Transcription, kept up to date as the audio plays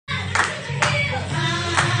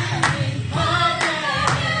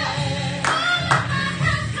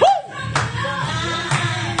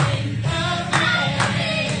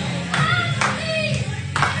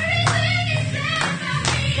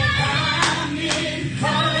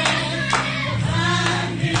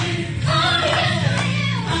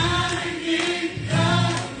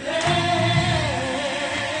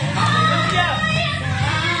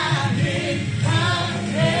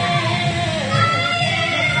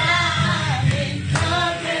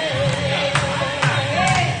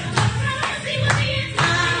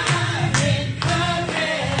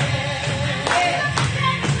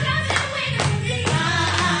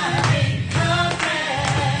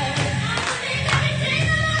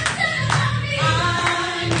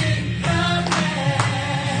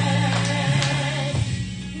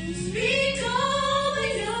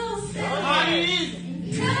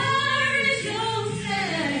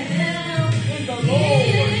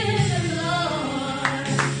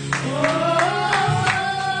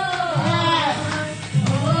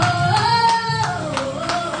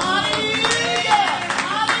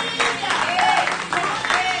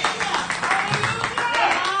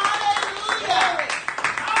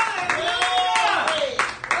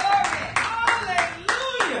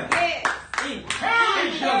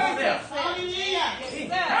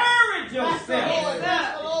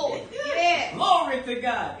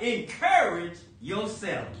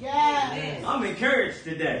yourself. Yes. I'm encouraged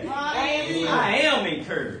today. Hallelujah. I am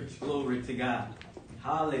encouraged. Glory to God.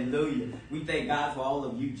 Hallelujah. We thank God for all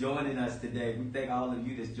of you joining us today. We thank all of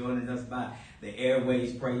you that's joining us by the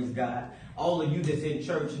airways. Praise God. All of you that's in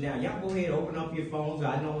church now, y'all go ahead and open up your phones.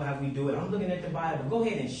 I know how we do it. I'm looking at the Bible. Go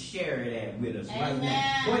ahead and share it with us right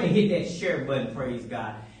now. Go ahead and hit that share button. Praise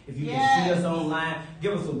God. If you can see us online,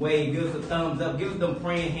 give us a wave, give us a thumbs up, give us them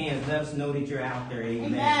praying hands. Let us know that you're out there.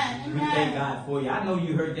 Amen. We thank God for you. I know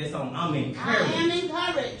you heard that song. I'm encouraged. I am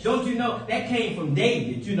encouraged. Don't you know that came from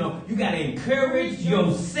David? You know, you got to encourage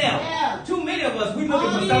yourself. Yeah. Too many of us, we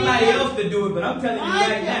looking for somebody else to do it, but I'm telling you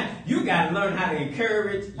right now, you got to learn how to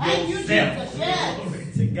encourage yourself. Glory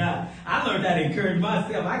to God. I learned how to encourage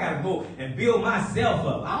myself. I got to go and build myself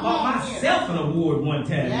up. I bought myself an award one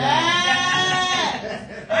time.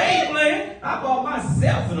 I ain't playing. I bought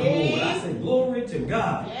myself an award. I said, glory to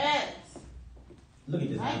God. Yes. Look at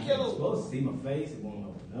this. Thank I'm you. supposed to see my face. It won't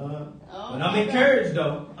open up. Oh, But I'm encouraged,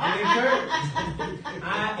 though. I'm encouraged.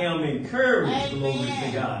 I am encouraged. Amen. Glory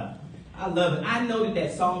to God. I love it. I know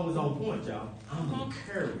that song was on point, y'all. I'm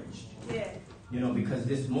encouraged. Yeah. You know, because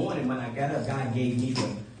this morning when I got up, God gave me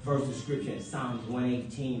the verse of scripture in Psalms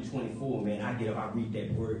 118:24. Man, I get up, I read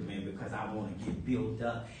that word, man, because I want to get built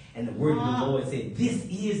up. And the word of the Lord said, this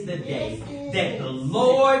is the day that the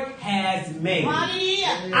Lord has made.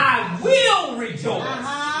 Hallelujah. I will rejoice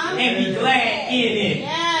and be glad in it.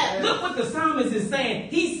 Yes. Look what the psalmist is saying.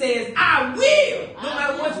 He says, I will. No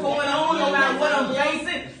matter what's going on, no matter what I'm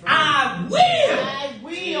facing, I will. I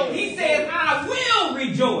will. He says, I will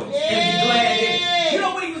rejoice and be glad in it. You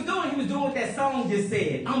know what he was doing? He was doing what that song just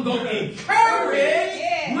said. I'm going to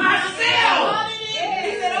encourage myself.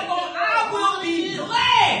 He said, I will be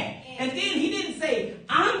glad. And then he didn't say,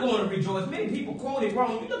 I'm going to rejoice. Many people quote it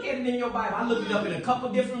wrong. You look at it in your Bible. I looked it up in a couple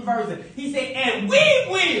different versions. He said, and we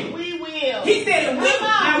will. We will. He said, and we will.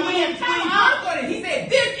 Now, We when he said,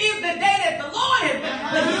 this is the day that the Lord has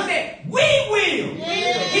made. But he said, we will.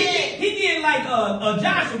 He did like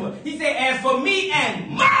Joshua. He said, as for me and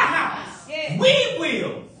my house, we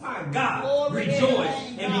will, my God,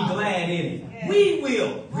 rejoice and be glad in it. We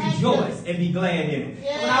will rejoice and be glad in it.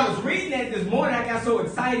 When I was reading that this morning, I got so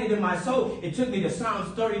excited in my soul. It took me to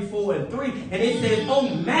Psalms 34:3, and it says, "Oh,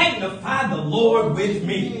 magnify the Lord with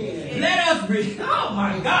me. Let us oh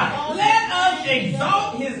my God, let us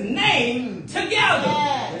exalt His name together."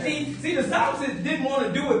 See, the psalmist didn't want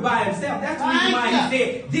to do it by himself. That's the reason why he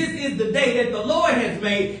said, "This is the day that the Lord has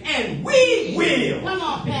made, and we will." Come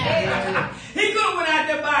on, Pastor. He could have went out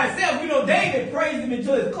there by himself. You know, David praised him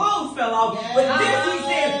until his clothes fell off. But this he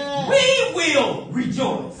said, we will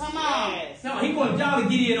rejoice. Come on. No, he wanted y'all to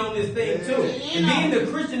get in on this thing too. And being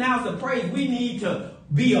the Christian house of praise, we need to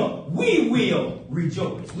be we will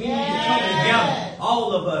rejoice. We need to come together,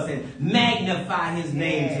 all of us, and magnify His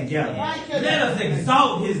name together. Let us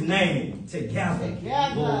exalt His name together.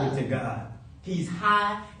 Glory to God. He's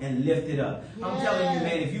high and lifted up. I'm telling you,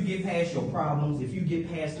 man, if you get past your problems, if you get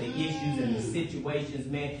past the issues and the situations,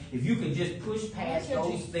 man, if you could just push past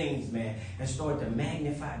those things, man, and start to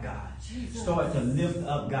magnify God, start to lift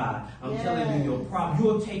up God, I'm telling you,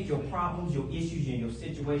 you'll take your problems, your issues, and your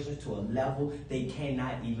situations to a level they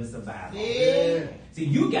cannot even survive. See,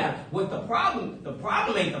 you got what the problem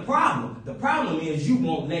ain't the problem. The problem is you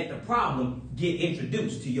won't let the problem get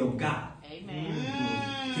introduced to your God. Amen.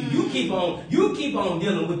 See, you keep on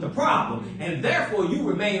dealing with the problem, and therefore you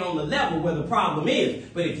remain on the level where the problem is.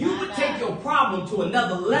 But if you would take your problem to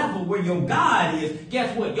another level where your God is,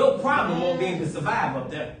 guess what? Your problem won't be able to survive up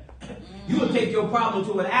there. You will take your problem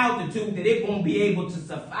to an altitude that it won't be able to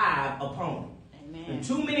survive upon. And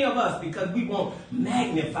too many of us, because we won't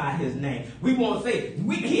magnify His name, we won't say,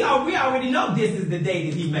 we already know this is the day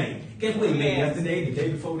that He made. Guess what He made yesterday, the day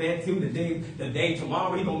before that too, the day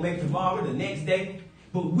tomorrow, He gonna make tomorrow, the next day.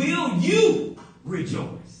 But will you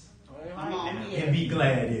rejoice and be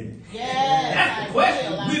glad in it? Yes, that's the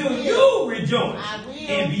question. Will you rejoice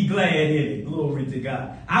and be glad in it? Glory to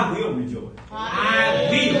God. I will rejoice. I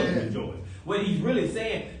will rejoice. What he's really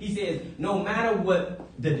saying, he says, no matter what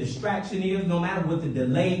the distraction is, no matter what the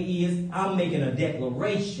delay is, I'm making a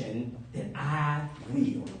declaration that I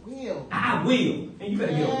will. I will. And you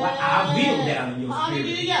better get a I will down in your spirit.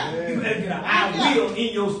 You better get a I will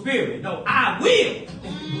in your spirit. No, I will.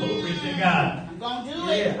 Glory to God. I'm going to do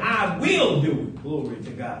it. I will do it. Glory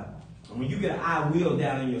to God. And when you get an I will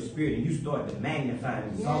down in your spirit and you start to magnify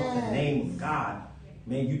and exalt the name of God,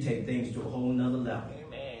 man, you take things to a whole nother level.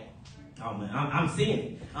 Oh man, I'm seeing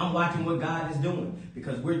it. I'm watching what God is doing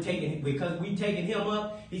because we taking Him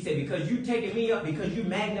up. He said, because you taking me up, because you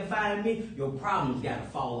magnifying me, your problems got to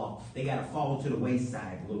fall off. They got to fall to the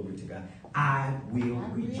wayside. Glory to God. I will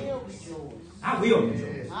rejoice. I will will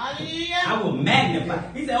rejoice. Hallelujah. I will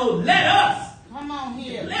magnify. He said, oh, let us. Come on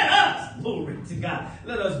here. Let us. Glory to God.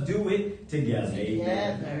 Let us do it together.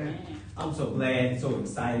 Together. I'm so glad, so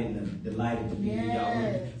excited and delighted to be here, y'all.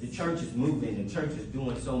 Yes. The church is moving. The church is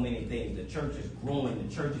doing so many things. The church is growing.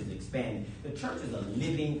 The church is expanding. The church is a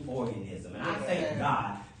living organism. And I thank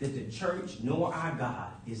God that the church nor our God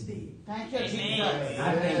is dead. Thank you, Jesus.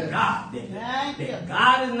 I thank God that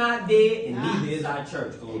God is not dead and neither is our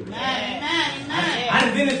church. Glory. I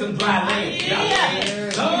done been in some dry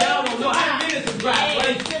land. Some of y'all don't know. I done been in some dry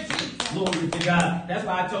places. Glory to God. That's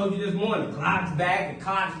why I told you this morning. The clock's back. The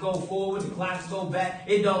clocks go forward. The clocks go back.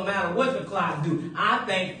 It don't matter what the clocks do. I'm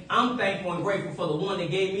thankful and grateful for the one that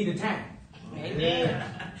gave me the time. Amen.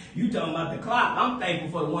 You talking about the clock. I'm thankful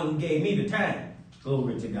for the one who gave me the time.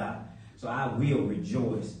 Glory to God. So I will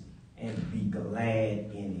rejoice and be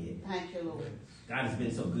glad in it. Thank you, Lord. God has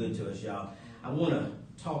been so good to us, y'all. I want to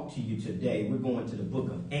talk to you today. We're going to the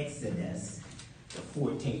book of Exodus, the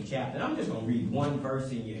 14th chapter. And I'm just going to read one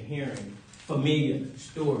verse and you're hearing familiar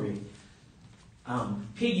story.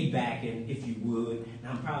 Piggybacking, if you would.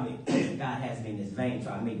 And I'm probably, God has me in this vein,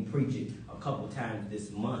 so I may preach it a couple times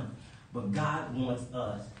this month. But God wants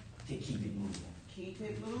us to keep it moving. Keep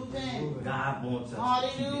it moving. God wants us to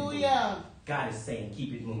keep it moving. Hallelujah. God is saying,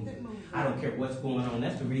 keep it moving. I don't care what's going on.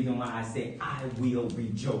 That's the reason why I said, I will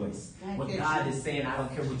rejoice. What God is saying, I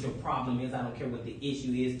don't care what your problem is. I don't care what the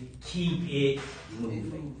issue is. Keep it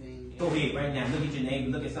moving. Go ahead right now. Look at your neighbor.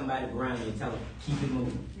 Look at somebody around you and tell them, keep it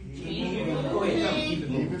moving. Go ahead, tell them, keep it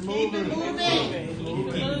moving. Keep it moving.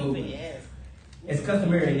 Keep it moving. It's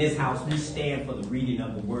customary in this house, we stand for the reading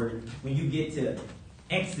of the word. When you get to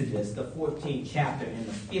Exodus, the 14th chapter and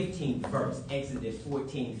the 15th verse, Exodus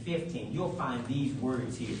 14:15, you'll find these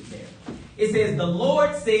words here there. It says, the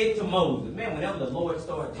Lord said to Moses, man, whenever the Lord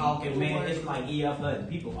starts talking, man, it's like EFL,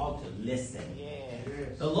 people ought to listen.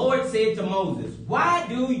 Yes. The Lord said to Moses, why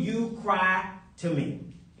do you cry to me?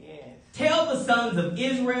 Yes. Tell the sons of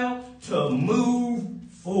Israel to move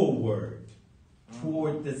forward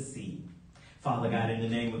toward the sea. Father God, in the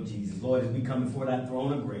name of Jesus, Lord, as we come before that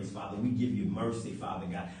throne of grace, Father, we give you mercy, Father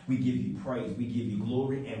God. We give you praise, we give you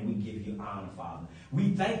glory, and we give you honor, Father.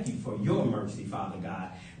 We thank you for your mercy, Father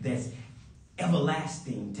God, that's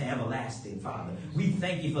everlasting to everlasting, Father. We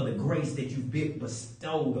thank you for the grace that you've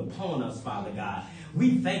bestowed upon us, Father God.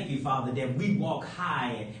 We thank you, Father, that we walk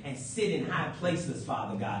high and sit in high places,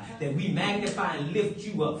 Father God, that we magnify and lift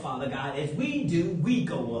you up, Father God. As we do, we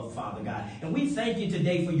go up, Father God. And we thank you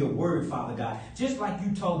today for your word, Father God. Just like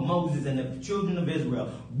you told Moses and the children of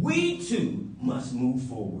Israel, we too must move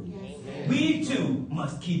forward. Yes. We too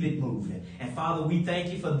must keep it moving. And Father, we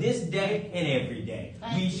thank you for this day and every day.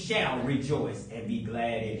 We shall rejoice and be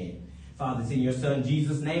glad in it. Father, it's in your Son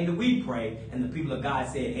Jesus' name that we pray. And the people of God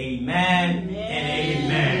said, amen, and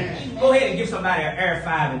amen. Go ahead and give somebody an air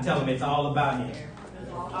five and tell them it's all about him.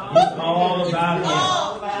 It's all about him. It's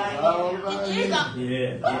all about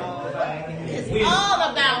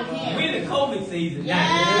him. We're in the COVID season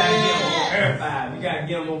now. You got to give them an air five. You got to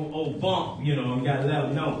give them a old bump. You know, you got to let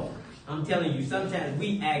them know. I'm telling you, sometimes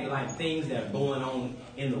we act like things that are going on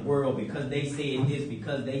in the world because they said this,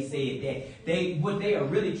 because they said that. What they are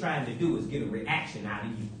really trying to do is get a reaction out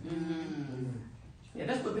of you. Yeah,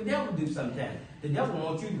 that's what the devil do sometimes. The devil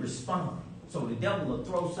wants you to respond. So the devil will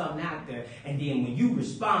throw something out there, and then when you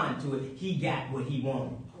respond to it, he got what he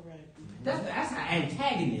wanted. That's how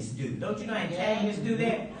antagonists do. Don't you know antagonists do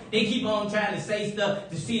that? They keep on trying to say stuff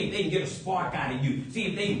to see if they can get a spark out of you. See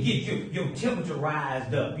if they can get your temperature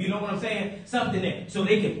rised up. You know what I'm saying? Something that, so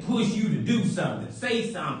they can push you to do something,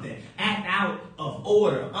 say something, act out of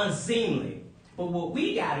order, unseemly. But what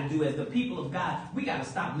we got to do as the people of God, we got to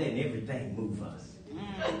stop letting everything move us.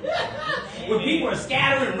 When people are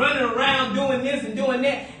scattering, running around, doing this and doing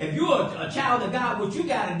that, if you're a child of God, what you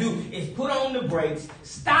got to do is put on the brakes,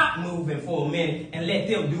 stop moving for a minute, and let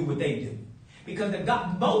them do what they do. Because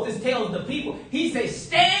Moses tells the people, he says,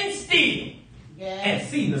 stand still and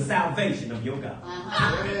see the salvation of your God.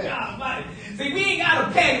 God, see, we ain't got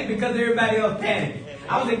to panic because everybody else panicked.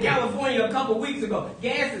 I was in California a couple weeks ago.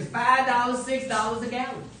 Gas is $5, $6 a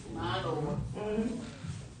gallon. My Lord.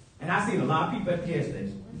 And I seen a lot of people at the gas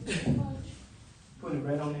station putting it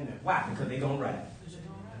right on in there. Why? Because they're going to ride.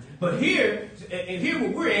 But here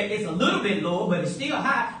where we're at, it's a little bit lower, but it's still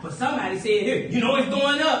high. But somebody said here, you know it's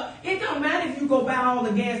going up. It don't matter if you go buy all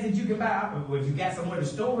the gas that you can buy, or if you got somewhere to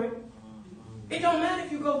store it. It don't matter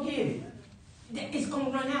if you go get it. It's going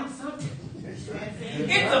to run out sometime. It's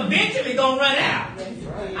eventually going to run out.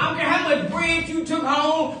 I don't care how much bread you took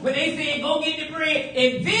home when they said go get the bread.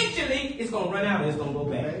 Eventually, it's going to run out and it's going to go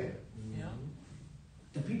bad.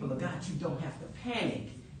 people of God, you don't have to panic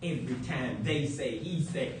every time they say, he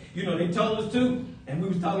say. You know, they told us to, and we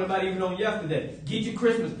was talking about even on yesterday, get your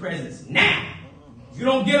Christmas presents now. If you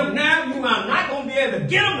don't get them now, you are not going to be able to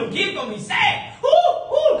get them. The kids going to be sad.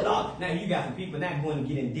 Ooh, Lord. Now, you got some people not going to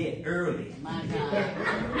get in debt early. My God.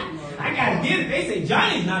 I got to get it. They say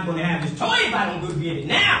Johnny's not going to have his toy if I don't go get it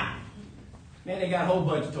now. Man, they got a whole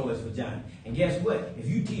bunch of toys for Johnny. And guess what? If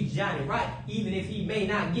you teach Johnny right, even if he may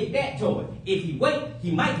not get that toy, if he wait,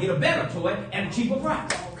 he might get a better toy at a cheaper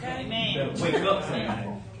price. Okay. You better wake up, somebody.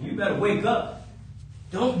 You better wake up.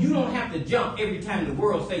 You don't have to jump every time the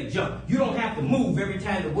world say jump. You don't have to move every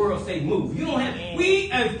time the world say move. You don't have.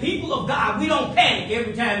 We as people of God, we don't panic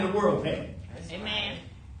every time the world panic. Amen.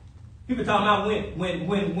 People talking about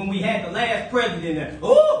when we had the last president there.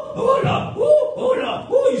 Oh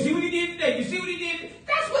Lord, you see what he did today? You see what he did?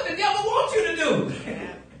 That's what the devil wants you to do.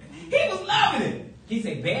 He was loving it. He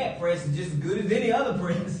said bad press is just as good as any other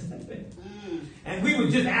press. And we were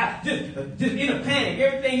just out, just in a panic.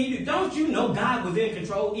 Everything he did. Don't you know God was in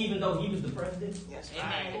control even though he was the president? Yes,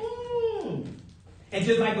 right. And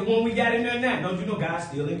just like the one we got in there now, don't you know God's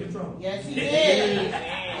still in control? Yes, he is.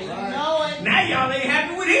 And you know it. Now y'all ain't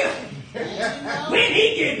happy with him. And you know When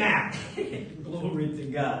he getting out? Glory to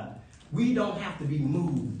God. We don't have to be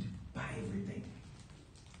moved by everything.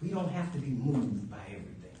 We don't have to be moved by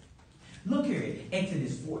everything. Look here at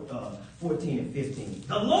Exodus 14 and 15.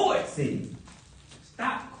 The Lord said,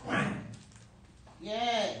 stop crying.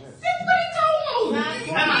 Yes. That's what he told Moses.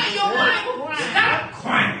 Am I in your Bible? Stop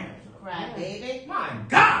crying. Cry, baby. My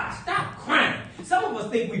God, stop crying. Some of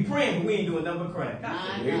us think we praying, but we ain't doing nothing but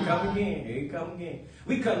crying. Here it come again. Here it come again.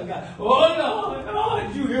 We come to God. Oh, Lord,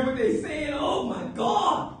 did you hear what they said? Oh, my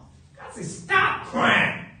God. God said, stop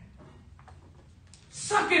crying.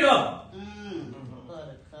 Suck it up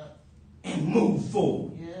Buttercup. and move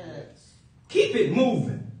forward. Yes. Keep it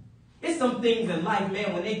moving. There's some things in life,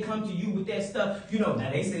 man, when they come to you with that stuff, you know, now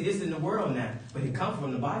they say this in the world now, but it comes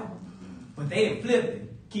from the Bible. But they have flipped it.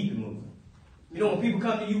 Keep it moving. You know, when people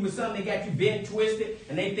come to you with something, they got you bent, twisted,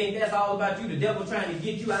 and they think that's all about you, the devil trying to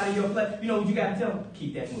get you out of your place. You know what you got to tell them?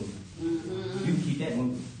 Keep that moving. You keep that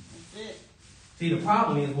moving. That's it. See, the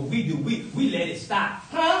problem is what we do, we let it stop.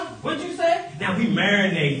 Huh? What'd you say? Now we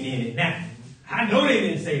marinating in it. Now, I know they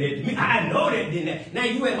didn't say that to me. I know they didn't. Now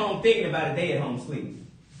you at home thinking about it, they at home sleeping.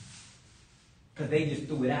 Because they just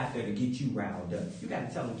threw it out there to get you riled up. You got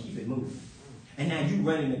to tell them, keep it moving. And now you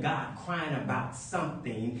running to God crying about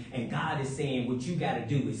something, and God is saying what you got to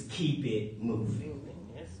do is keep it moving.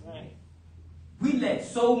 That's right. We let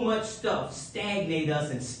so much stuff stagnate us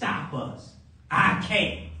and stop us. I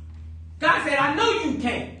can't. God said, I know you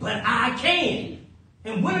can't, but I can.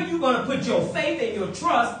 And when are you going to put your faith and your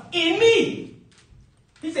trust in me?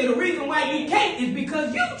 He said the reason why you can't is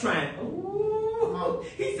because you're trying. Ooh.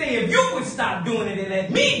 He said if you would stop doing it and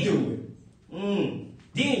let me do it,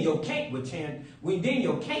 then your can't would turn. Then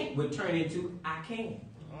your can't would turn into I can.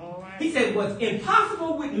 Right. He said what's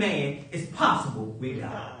impossible with man is possible with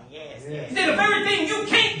God. Yes. He said the very thing you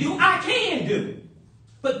can't do, I can do.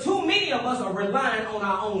 But too many of us are relying on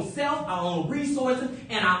our own self, our own resources,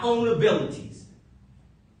 and our own abilities.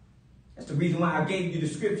 That's the reason why I gave you the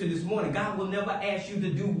scripture this morning. God will never ask you to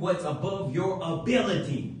do what's above your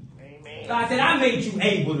ability. Amen. God said, I made you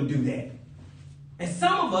able to do that. And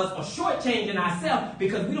some of us are shortchanging ourselves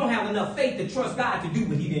because we don't have enough faith to trust God to do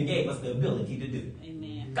what he then gave us the ability to do.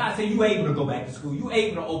 Amen. God said, you able to go back to school. You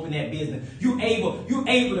able to open that business. You able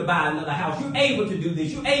to buy another house. You able to do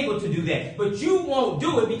this. You able to do that. But you won't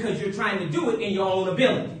do it because you're trying to do it in your own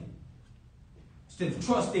ability. Instead of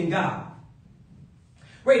trusting God.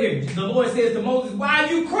 Right here, the Lord says to Moses, why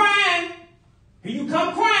are you crying? Here you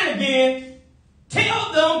come crying again.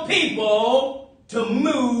 Tell them people to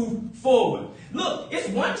move forward. Look, it's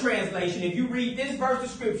one translation. If you read this verse of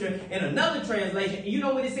scripture in another translation, you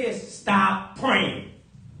know what it says? Stop praying.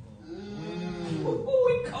 Ooh,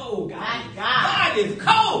 it's cold, God. My God. God is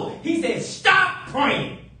cold. He says, stop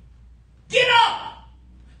praying. Get up.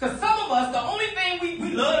 Because some of us, the only thing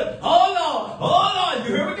we love, oh Lord,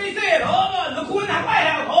 you heard what they said? Oh Lord, look who in that White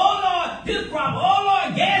House. Oh Lord, this problem. Oh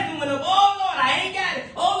Lord, gas went up. Oh Lord, I ain't got it.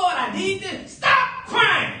 Oh Lord, I need this. Stop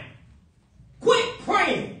crying. Quit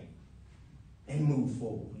praying. And move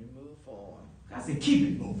forward. You move forward. I said, keep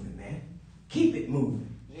it moving, man. Keep it moving.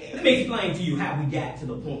 Yeah. Let me explain to you how we got to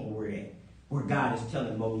the point where we're at, where God is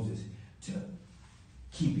telling Moses to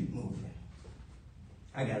keep it moving.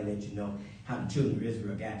 I got to let you know how the children of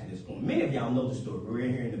Israel got to this point. Many of y'all know the story. We're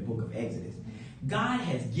in here in the book of Exodus. God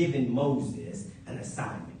has given Moses an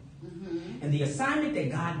assignment. And the assignment that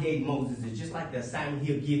God gave Moses is just like the assignment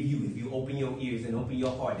he'll give you if you open your ears and open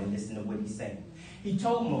your heart and listen to what he's saying. He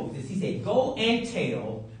told Moses, he said, go and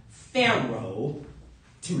tell Pharaoh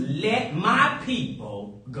to let my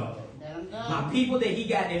people go. Let them go. My people that he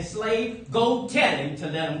got enslaved, go tell him to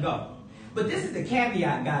let them go. But this is the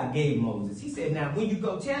caveat God gave Moses. He said, now when you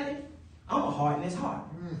go tell him, I'm going to harden his heart.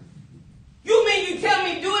 You mean you tell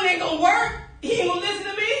me doing ain't going to work? He ain't going to listen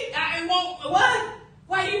to me? I won't, what?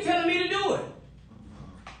 Why are you telling me to do it?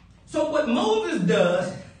 So what Moses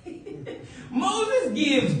does, Moses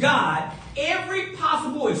gives God every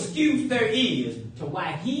possible excuse there is to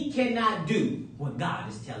why he cannot do what God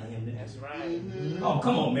is telling him to do. That's right. Mm-hmm. Oh,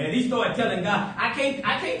 come on, man. He started telling God, I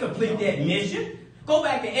can't complete that mission. Go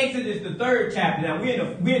back to Exodus, the 3rd chapter. Now, we're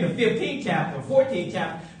in the 15th chapter, 14th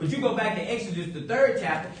chapter. But you go back to Exodus, the 3rd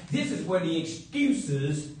chapter. This is where the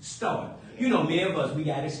excuses start. You know, many of us, we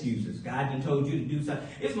got excuses. God done told you to do something.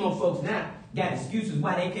 It's more folks now got excuses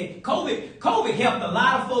why they can't. COVID helped a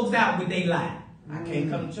lot of folks out with their life. I can't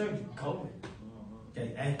come to church. COVID.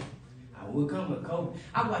 Okay, hey, I will come with COVID.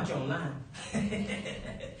 I watch online.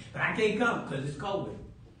 But I can't come because it's COVID.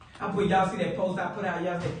 Y'all see that post I put out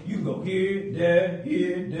yesterday? You can go here,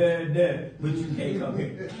 there, but you can't come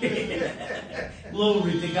here.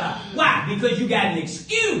 Glory to God. Why? Because you got an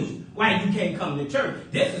excuse why you can't come to church.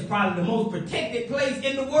 This is probably the most protected place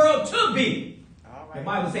in the world to be. All right. The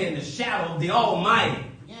Bible says in the shadow of the Almighty.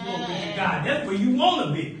 Yeah. Glory to God. That's where you want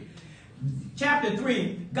to be. Chapter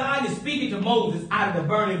 3, God is speaking to Moses out of the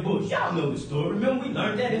burning bush. Y'all know the story. Remember, we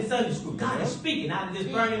learned that in Sunday school. God is speaking out of this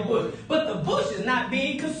burning bush. But the bush is not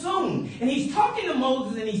being consumed. And he's talking to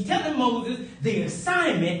Moses and he's telling Moses the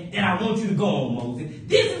assignment that I want you to go on, Moses.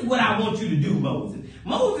 This is what I want you to do, Moses.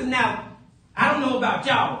 Moses, now, I don't know about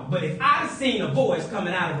y'all, but if I'd seen a voice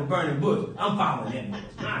coming out of a burning bush, I'm following that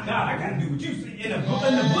voice. My God, I got to do what you see. And the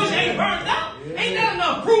bush ain't burned out. Ain't that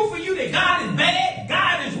enough proof for you that God is bad?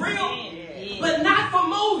 God is real? But not for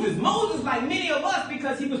Moses. Moses, like many of us,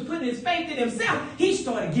 because he was putting his faith in himself, he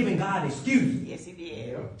started giving God excuses. Yes, he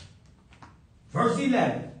did. Verse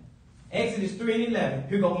 11. Exodus 3 and 11.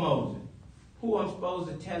 Here goes Moses. Who I'm supposed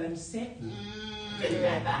to tell him sent me?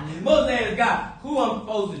 Moses asked God, who I'm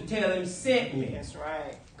supposed to tell him sent me? That's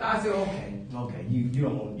right. God said, okay, you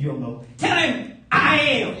don't know. Tell him I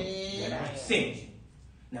am that I sent you.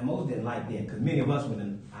 Now Moses didn't like that because many of us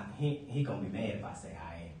would. He gonna be mad if I say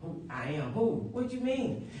I am. Who? I am who? What you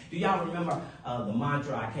mean? Do y'all remember the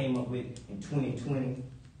mantra I came up with in 2020?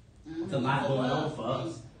 There's a lot going on for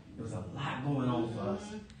us. There was a lot going on for us.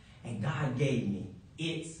 And God gave me,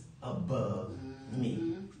 it's above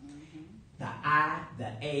me. The I,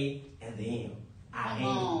 the A, and the M. I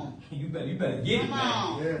am. You better get it,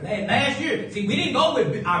 man. Last year, see, we didn't go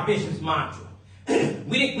with our bishop's mantra.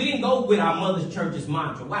 We didn't go with our mother's church's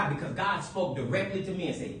mantra. Why? Because God spoke directly to me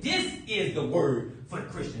and said, this is the word for the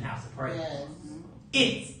Christian House of Praise. Yes.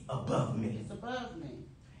 It's above me. It's above me.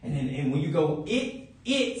 And when you go,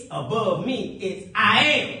 it's above me, it's I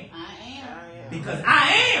am. I am. Because I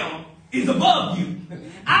am is above you.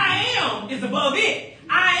 I am is above it.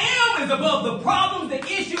 I am is above the problems, the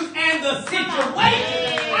issues, and the situation.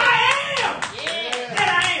 I am. That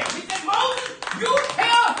I am. He said, Moses, you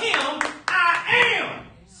tell him I am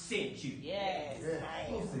sent you. Yes.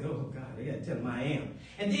 Moses said, oh God, I got to tell him I am.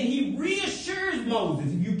 And then he reassures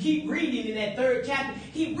Moses. If you keep reading in that 3rd chapter,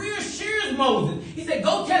 he reassures Moses. He said,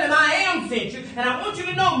 go tell him I am sent you. And I want you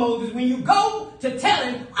to know, Moses, when you go to tell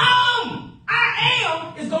him, I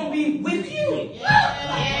am is going to be with you. He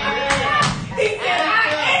said, I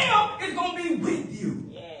am is going to be with you.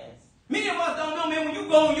 Yes. Many of us don't know, man, when you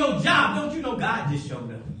go on your job, don't you know God just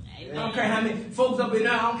showed up? I don't care how many folks up in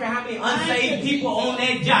there, I don't care how many unsaved people on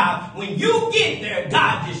that job. When you get there,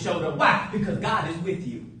 God just showed up. Why? Because God is with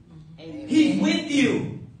you. Amen. He's with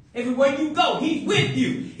you. Everywhere you go, he's with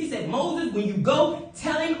you. He said, Moses, when you go,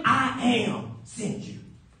 tell him I am sent you.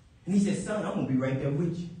 And he said, son, I'm going to be right there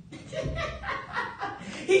with you.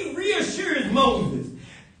 He reassures Moses.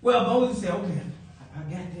 Well, Moses said, okay, I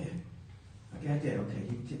got that. Okay,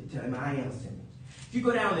 you tell him I am sent. If you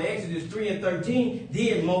go down to Exodus 3 and 13,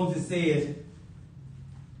 then Moses says,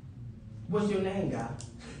 what's your name, God?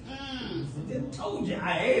 I told you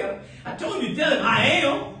I am. I told you to tell him I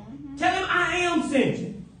am. Tell him I am sent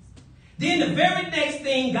you. Then the very next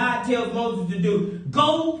thing God tells Moses to do,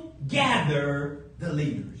 go gather the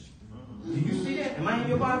leaders. Do you see that? Am I in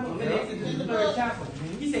your Bible? I'm in Exodus, the 3rd chapter.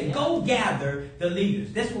 He said, go gather the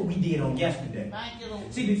leaders. That's what we did on yesterday.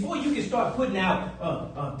 See, before you can start putting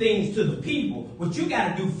out things to the people, what you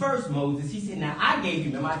got to do first, Moses, he said, now I gave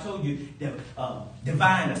you, remember I told you that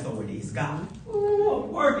divine authority is God. Ooh,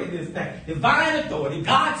 work at this thing. Divine authority.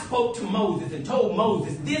 God spoke to Moses and told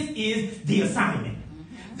Moses, this is the assignment.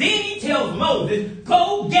 Then he tells Moses,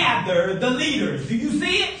 go gather the leaders. Do you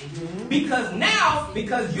see it?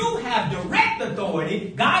 Because you have direct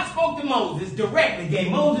authority, God spoke to Moses directly,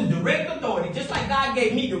 gave Moses direct authority, just like God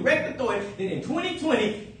gave me direct authority, then in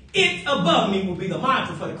 2020, it's above me will be the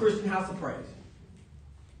mantra for the Christian House of Praise.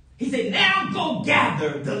 He said, now go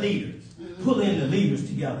gather the leaders. Pull in the leaders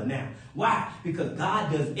together now. Why? Because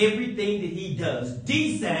God does everything that he does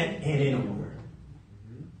decent and in order.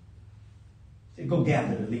 He said, go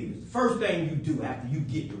gather the leaders. The first thing you do after you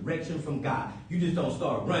get direction from God, you just don't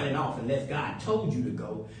start running off unless God told you to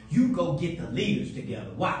go. You go get the leaders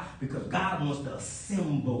together. Why? Because God wants to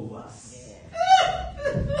assemble us.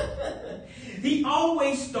 Yeah. He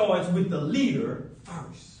always starts with the leader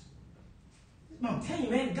first. I'm telling you,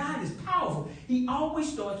 man, God is powerful. He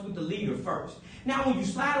always starts with the leader first. Now, when you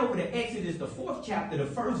slide over to Exodus, the 4th chapter, the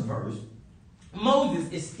 1st verse, Moses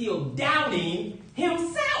is still doubting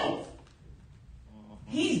himself.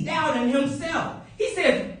 He's doubting himself. He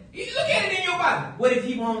says, you look at it in your Bible. What if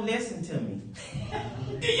he won't listen to me?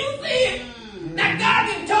 Do you see it? Now, God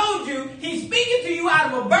done told you, he's speaking to you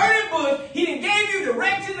out of a burning bush. He done gave you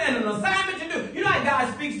directions and an assignment to do. You know how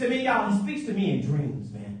God speaks to me, y'all? He speaks to me in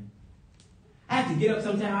dreams, man. I have to get up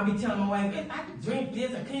sometime. I'll be telling my wife, I can drink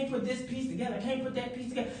this. I can't put this piece together. I can't put that piece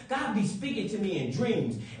together. God be speaking to me in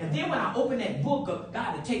dreams. And then when I open that book up,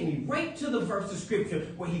 God would take me right to the verse of scripture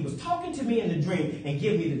where he was talking to me in the dream and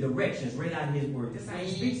give me the directions right out of his word. That's how he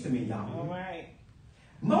speaks to me, y'all. All right.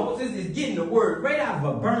 Moses is getting the word right out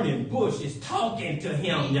of a burning bush. Is talking to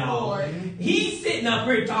him, y'all. He's sitting up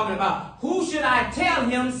here talking about, who should I tell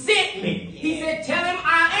him sent me? He said, tell him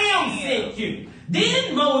I am sent you.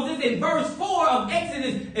 Then Moses, in verse 4 of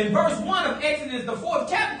Exodus, in verse 1 of Exodus, the 4th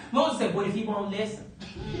chapter, Moses said, what if he won't listen?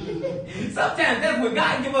 Sometimes that's when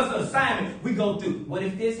God gives us an assignment. We go through, what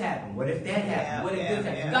if this happened? What if that happened? What if this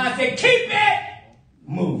happened? God said, keep it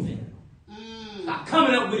moving. Stop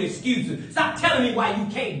coming up with excuses. Stop telling me why you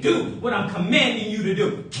can't do what I'm commanding you to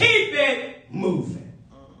do. Keep it moving.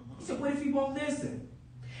 He said, what if he won't listen?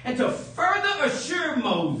 And to further assure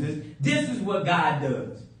Moses, this is what God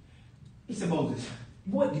does. He said, Moses,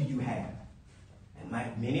 what do you have? And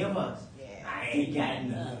like many of us, I ain't got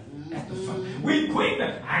nothing. That's the fun. We quick,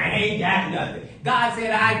 I ain't got nothing. God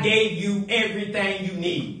said, I gave you everything you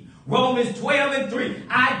need. Romans 12:3,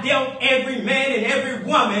 I dealt every man and every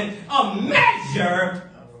woman a measure.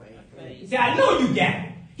 He said, I know you got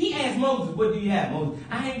it. He asked Moses, what do you have, Moses?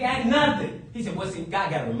 I ain't got nothing. He said, what's in,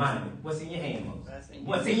 God got to remind me, what's in your hand, Moses?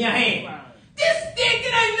 What's in your hand? This stick,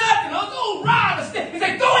 it ain't nothing. A little rod or stick. He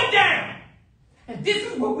said, throw it down. And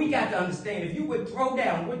this is what we got to understand. If you would throw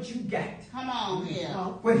down what you got. Come on here.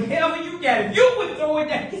 Whatever you got, if you would throw it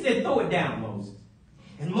down. He said, throw it down, Moses.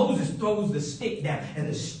 And Moses throws the stick down, and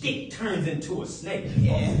the stick turns into a snake.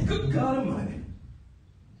 Yeah. Oh, good God Almighty.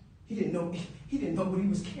 He didn't know what he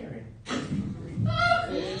was carrying.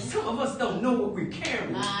 Some of us don't know what we're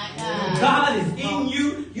carrying. When God is in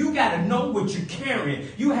you, you got to know what you're carrying.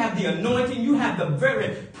 You have the anointing. You have the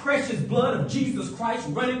very precious blood of Jesus Christ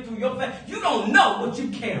running through your veins. You don't know what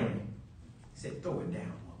you're carrying. He said, throw it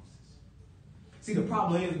down, Moses. See, the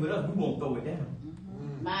problem is with us, we won't throw it down.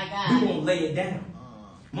 My God. We won't lay it down.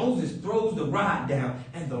 Moses throws the rod down,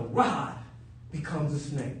 and the rod becomes a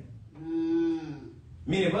snake.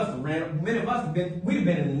 Many of us have been, we'd have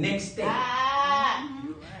been in the next state.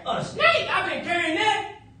 A snake, I've been carrying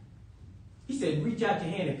that. He said, reach out your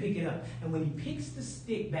hand and pick it up. And when he picks the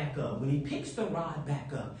stick back up, when he picks the rod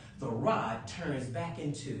back up, the rod turns back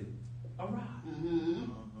into a rod.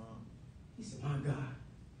 He said, my God.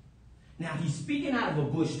 Now he's speaking out of a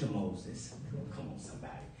bush to Moses. Come on,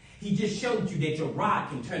 somebody. He just showed you that your rod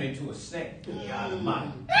can turn into a snake. God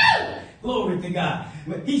Almighty. Glory to God.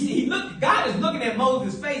 God is looking at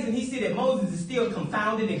Moses' face, and he said that Moses is still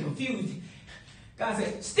confounded and confused. God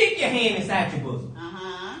said, stick your hand inside your bosom.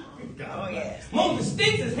 Oh, yes. Moses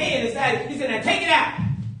sticks his hand inside it. He said, now take it out.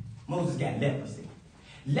 Moses got leprosy.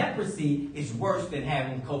 Leprosy is worse than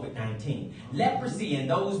having COVID-19. Leprosy in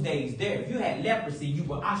those days if you had leprosy, you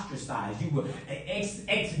were ostracized. You were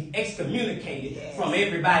excommunicated from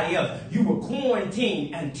everybody else. You were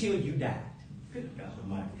quarantined until you died. Good God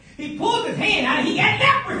Almighty. He pulled his hand out and he got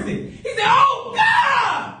leprosy. He said, oh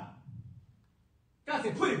God! God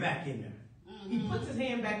said, put it back in there. He puts his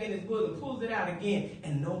hand back in his bosom, pulls it out again,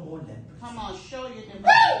 and no more leprosy. Come on, show your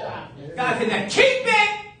divine. God said, now keep it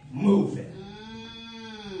moving.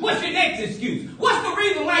 What's your next excuse? What's the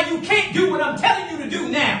reason why you can't do what I'm telling you to do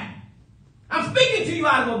now? I'm speaking to you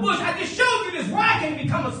out of a bush. I just showed you this rod can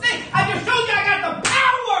become a snake. I just showed you I got the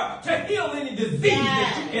power to heal any disease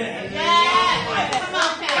that you can have.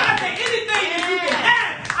 God said anything that you can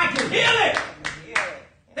have, I can heal it.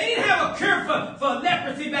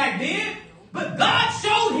 back then. But God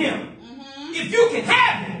showed him, if you can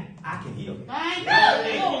have it, I can heal it.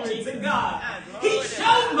 Glory to God. He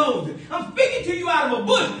showed Moses. I'm speaking to you out of a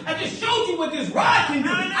bush. I just showed you what this rod can do.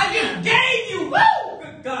 I just gave you,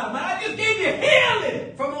 good God, man, I just gave you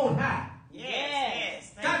healing from on high.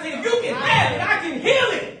 Yes. God said, if you can have it, I can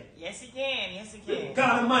heal it. Yes, he can. Yes, he can.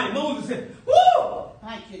 God Almighty, Moses said, woo!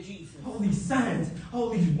 Thank you, Jesus. All these signs, all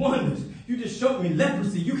these wonders. You just showed me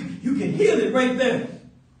leprosy. You can heal it right there.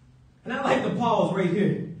 And I like to pause right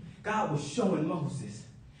here. God was showing Moses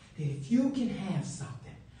that if you can have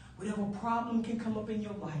something, whatever problem can come up in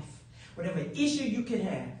your life, whatever issue you can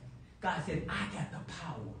have, God said, I got the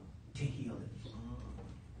power to heal it.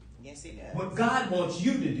 Yes, he does. What God wants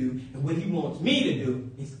you to do and what he wants me to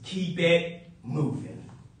do is keep it moving.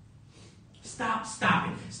 Stop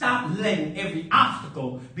stopping. Stop letting every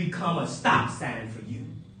obstacle become a stop sign for you.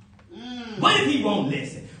 What if he won't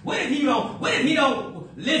listen? What if he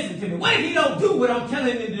don't listen to me? What if he don't do what I'm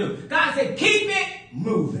telling him to do? God said, keep it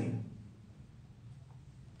moving.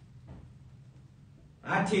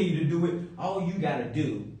 I tell you to do it. All you got to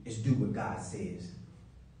do is do what God says.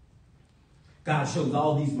 God shows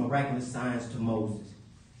all these miraculous signs to Moses.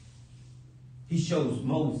 He shows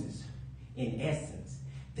Moses, in essence,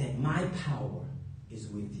 that my power is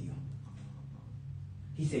with you.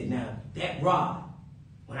 He said, now, that rod,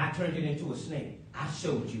 when I turned it into a snake, I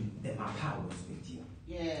showed you that my power is with you.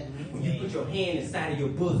 Yeah. When you put your hand inside of your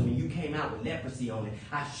bosom and you came out with leprosy on it,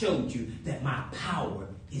 I showed you that my power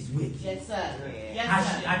is with you. Yes, sir.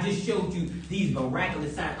 Yes, sir. I just showed you these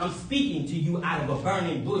miraculous signs. I'm speaking to you out of a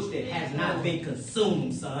burning bush that has not been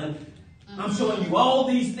consumed, son. I'm showing you all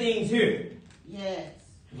these things here. Yes.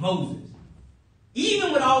 Moses.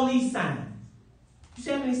 Even with all these signs. You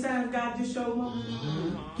see how many signs God just showed Moses?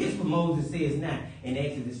 Guess what Moses says now in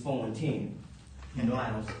Exodus 4:10. You know I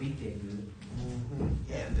don't speak that good.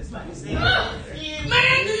 Yeah, just like you said.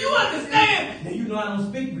 Man, do you understand? Now you know I don't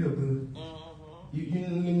speak real good.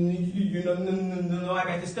 You know I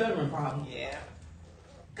got the stuttering problem. Yeah.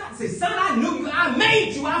 God said, son, I knew you. I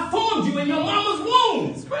made you. I formed you in your mama's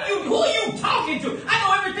womb. Who are you talking to? I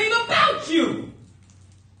know everything about you.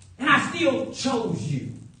 And I still chose you.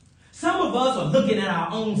 Some of us are looking at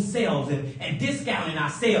our own selves and discounting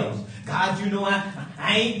ourselves. God, you know,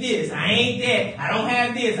 I ain't this. I ain't that. I don't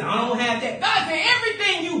have this. I don't have that. God said,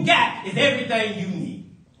 everything you got is everything you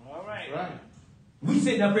need. All right. Right. We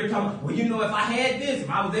sitting up here talking, well, you know, if I had this, if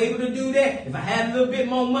I was able to do that, if I had a little bit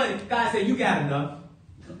more money, God said, you got enough.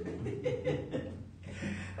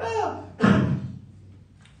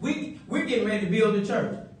 We're getting ready to build a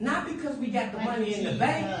church. Not because we got the money in the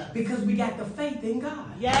bank, because we got the faith in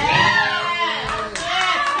God. Yes.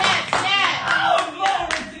 Yes. Oh, glory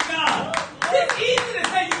to God. It's easy to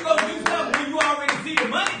say you're going to do something when you already see the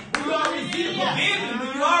money, when you already see the provision, when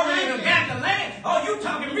you already done got the land. Oh, you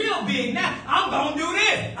talking real big now. I'm going to do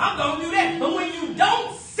this. I'm going to do that. But when you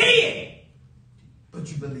don't see it, but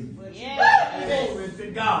you believe it. Yes. Glory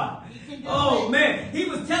to God. Oh, man. He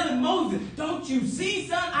was telling Moses, don't you see,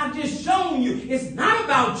 son? I've just shown you. It's not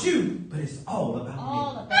about you, but it's all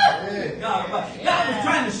about me. God was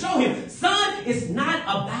trying to show him, son, it's not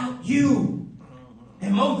about you.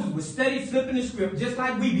 And Moses would study, flipping the script, just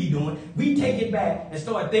like we be doing. We take it back and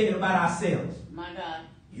start thinking about ourselves. My God.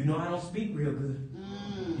 You know I don't speak real good.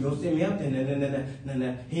 You don't send me up there.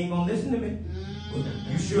 Nah. He ain't going to listen to me.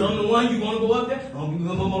 You sure I'm the one you want to go up there? I'm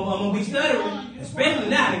going to be stuttering. Especially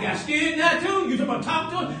now. They got scared now too. You talking about talk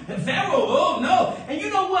to him? And Pharaoh, oh no. And you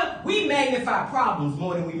know what? We magnify problems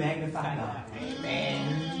more than we magnify God.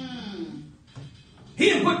 Amen. He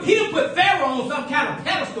didn't put Pharaoh on some kind of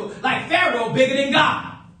pedestal like Pharaoh bigger than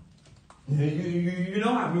God. You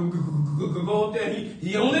know how we go up there.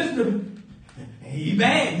 He don't listen to me. He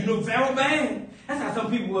bad. You know Pharaoh bad. That's how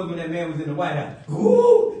some people was when that man was in the White House.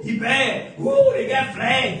 Ooh, he bad. Ooh, they got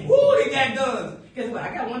flags. Ooh, they got guns. Guess what?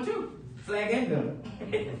 I got one too. Flag and gun.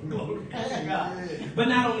 But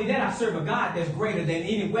not only that, I serve a God that's greater than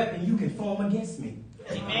any weapon you can form against me.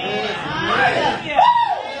 Amen.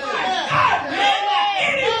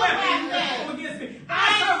 Any weapon you can form against me. I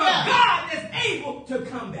serve a God that's able to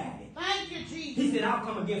combat it. Thank you, Jesus. He said, I'll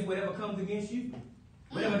come against whatever comes against you.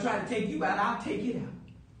 Whatever tries to take you out, I'll take it out.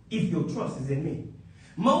 If your trust is in me.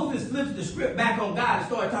 Moses flips the script back on God and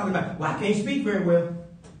started talking about, well, I can't speak very well.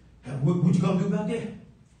 What you going to do about that?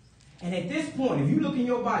 And at this point, if you look in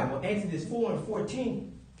your Bible, Exodus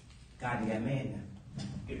 4:14, God got mad now.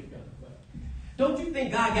 Don't you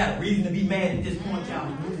think God got a reason to be mad at this point,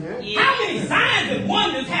 y'all? Yeah. How many signs and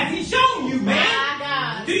wonders has he shown you, man? My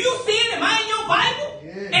God. Do you see it? Am I in your Bible?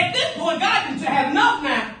 Yeah. At this point, God didn't have enough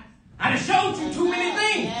now. I done showed you too many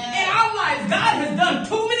things. In our lives, God has done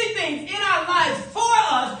too many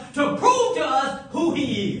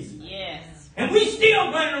And we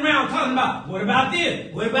still running around talking about, what about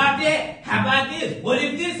this? What about that? How about this? What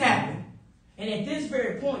if this happened? And at this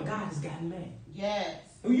very point, God has gotten mad. Yes.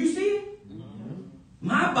 Do you see it?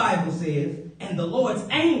 My Bible says, and the Lord's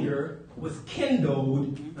anger was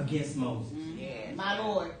kindled against Moses. My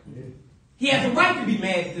Lord. He has a right to be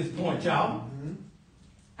mad at this point, y'all.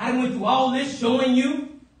 I went through all this showing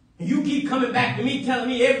you, and you keep coming back to me telling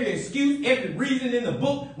me every excuse, every reason in the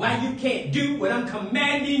book why you can't do what I'm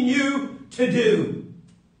commanding you to do.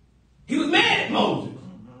 He was mad at Moses.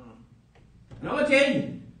 And I'm going to tell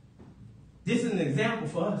you, this is an example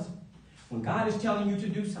for us. When God is telling you to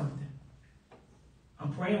do something,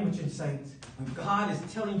 I'm praying with you, saints. When God is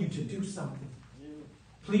telling you to do something,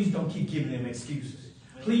 please don't keep giving him excuses.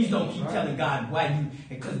 Please don't keep telling God why you,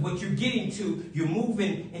 because what you're getting to, you're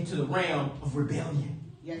moving into the realm of rebellion.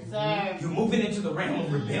 Yes, sir. You're moving into the realm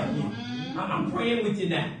of rebellion. I'm praying with you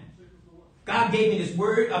now. God gave me this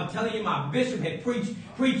word. I'm telling you, my bishop had preached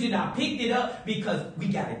it. I picked it up because we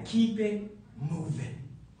got to keep it moving.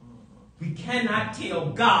 We cannot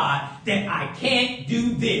tell God that I can't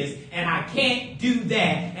do this and I can't do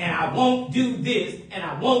that and I won't do this and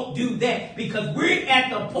I won't do that, because we're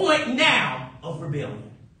at the point now of rebellion.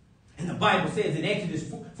 And the Bible says in Exodus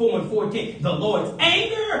 4:14, the Lord's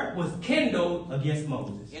anger was kindled against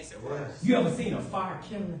Moses. Yes, it was. You ever seen a fire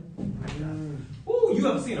kindling? Ooh, you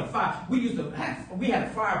ever seen a fire? We had a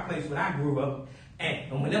fireplace when I grew up,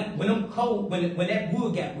 and when that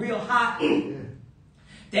wood got real hot,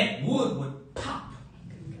 that wood would pop.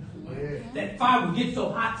 That fire would get so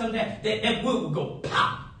hot sometimes that wood would go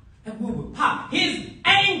pop. That wood would pop. His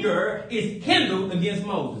anger is kindled against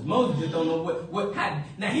Moses. Moses just don't know what happened.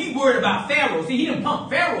 Now he worried about Pharaoh. See, he done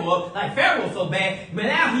pumped Pharaoh up like Pharaoh so bad, but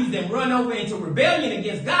now he's then run over into rebellion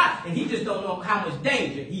against God, and he just don't know how much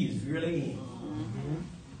danger he is really in.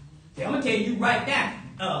 See, I'm gonna tell you right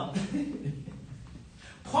now,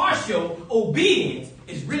 partial obedience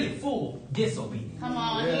is really full disobedience. Come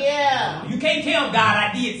on here. You can't tell God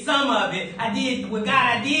I did some of it. I did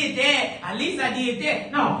that. At least I did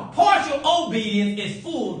that. No, partial obedience is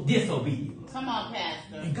full disobedience. Come on,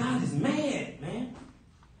 Pastor. And God is mad, man.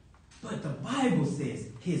 But the Bible says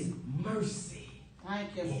his mercy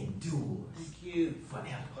Thank you. endures Thank you.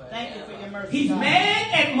 forever. Thank you for your mercy. He's God.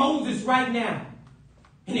 mad at Moses right now.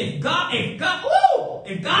 And if God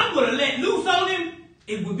would have let loose on him,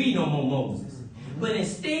 it would be no more Moses. But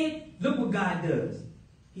instead, look what God does.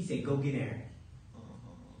 He said, go get Aaron.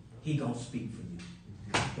 He gonna speak for you.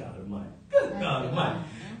 Good God Almighty. Good God Almighty.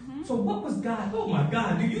 So what was God? Oh my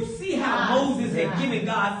God. Do you see how Moses had given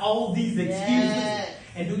God all these excuses? Yes.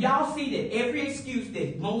 And do y'all see that every excuse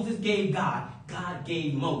that Moses gave God, God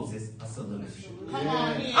gave Moses a solution? Come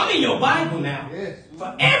on here. I'm in your Bible now. Yes.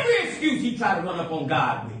 For every excuse he tried to run up on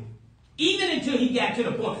God with, even until he got to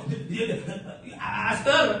the point, I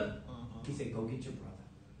stuttered. He said, go get your brother.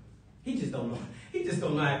 He just don't know. He just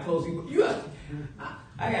don't know how close he was.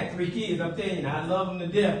 I got 3 kids. I'm telling you, I love them to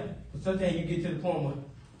death. But sometimes you get to the point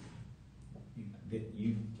where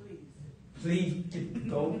you please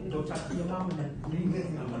go talk to your mama now.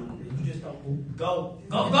 You just don't go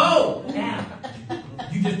now.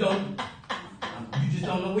 You just don't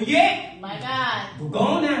know where you at. My God. Well, go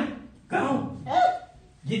on now. Go on.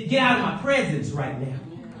 Get out of my presence right now.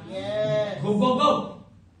 Yes. Go.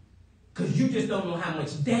 Because you just don't know how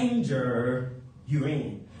much danger you're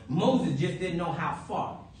in. Moses just didn't know how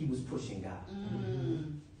far he was pushing God.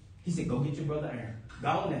 He said, go get your brother Aaron. Go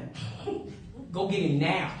on now. Go get him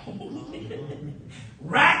now.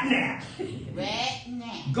 Right now. Right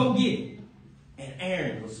now. Go get him. And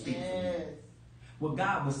Aaron will speak for you. Yes. What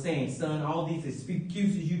God was saying, son, all these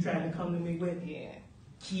excuses you trying to come to me with,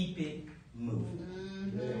 keep it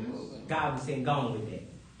moving. God was saying, go on with that.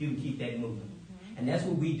 You can keep that moving. And that's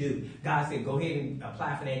what we do. God said, go ahead and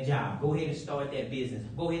apply for that job. Go ahead and start that business.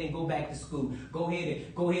 Go ahead and go back to school. Go ahead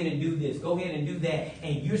and do this. Go ahead and do that.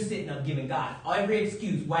 And you're sitting up giving God every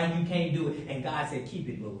excuse why you can't do it. And God said, keep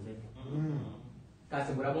it moving. God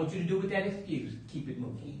said, what I want you to do with that excuse, keep it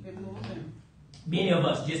moving. Keep it moving. Many of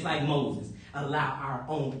us, just like Moses, allow our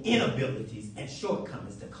own inabilities and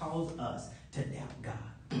shortcomings to cause us to doubt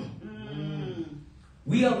God.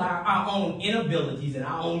 We allow our own inabilities and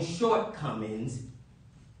our own shortcomings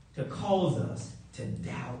to cause us to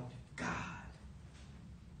doubt God.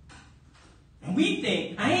 And we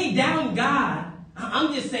think, I ain't doubting God.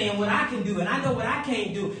 I'm just saying what I can do, and I know what I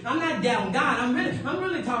can't do. I'm not doubting God. I'm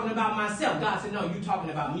really talking about myself. God said, no, you're talking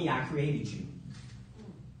about me. I created you.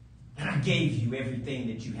 And I gave you everything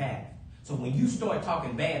that you have. So when you start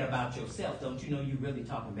talking bad about yourself, don't you know you're really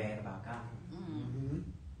talking bad about God?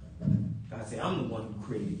 God said, I'm the one who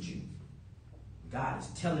created you. God is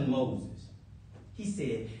telling Moses, He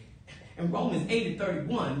said, in Romans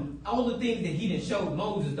 8:31, all the things that he didn't show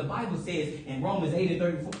Moses, the Bible says in Romans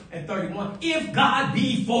 8:31, if God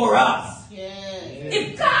be for us,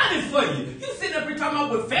 if God is for you, you sitting up here talking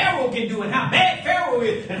about what Pharaoh can do and how bad Pharaoh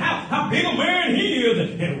is and how big a man he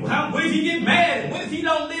is and what if he get mad and what if he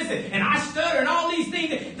don't listen and I stutter and all these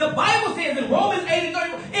things. The Bible says in Romans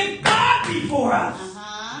 8:31, if God be for us,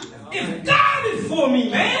 if God is for me,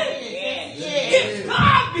 man, if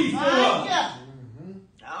God be for us.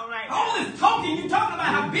 All this talking, you talking about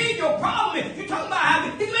how big your problem is. You talking about how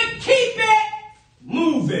big. He's like, keep it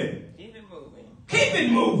moving. Keep it moving. Keep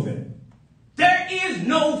it moving. There is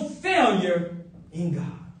no failure in God.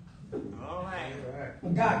 All right.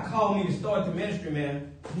 When God called me to start the ministry,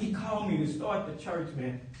 man, he called me to start the church,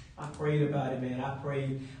 man. I prayed about it, man. I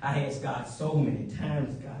prayed. I asked God so many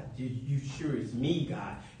times, God, you sure it's me,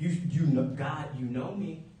 God? You know, God, you know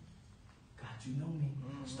me. God, you know me.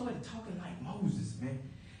 I started talking like Moses, man.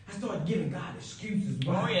 I started giving God excuses.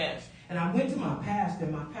 Oh, yes. And I went to my pastor,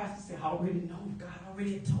 and my pastor said, I already know. God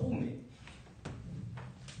already had told me.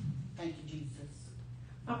 Thank you, Jesus.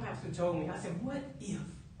 My pastor told me, I said, what if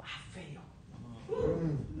I fail?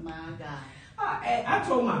 My God. I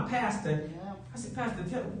told my pastor, I said, Pastor,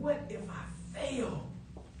 tell me, what if I fail?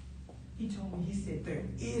 He told me, he said, there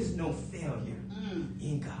is no failure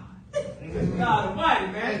in God. God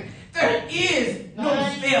Almighty, man. There is no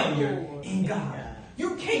failure in God.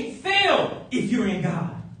 You can't fail if you're in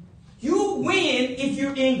God. You win if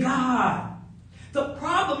you're in God. The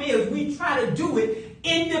problem is we try to do it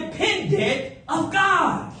independent of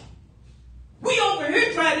God. We over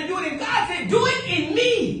here trying to do it, and God said, do it in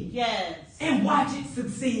me. Yes. And watch it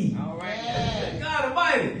succeed. All right. Yes. God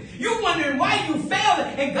Almighty. You're wondering why you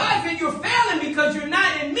failing. And God said you're failing because you're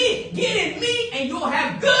not in me. Get in me and you'll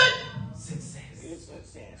have good success. Good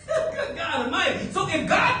success. Good God Almighty. So if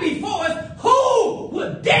God be for us, who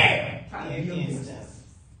would dare try to be against us?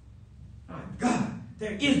 My God,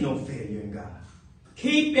 there is no failure in God.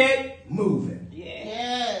 Keep it moving.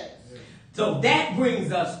 Yes. So that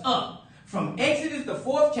brings us up from Exodus, the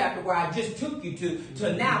 4th chapter, where I just took you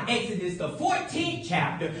to now Exodus, the 14th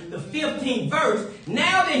chapter, the 15th verse.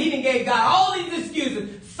 Now that he done gave God all these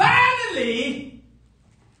excuses, finally,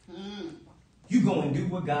 you go and do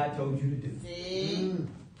what God told you to do.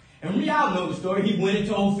 And we all know the story. He went and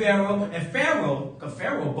told Pharaoh, and Pharaoh, because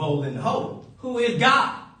Pharaoh bold in the hole, who is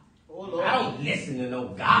God? I don't listen to no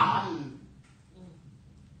God.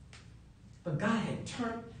 But God had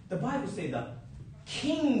turned, the Bible says the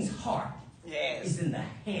king's heart is in the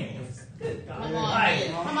hand of God.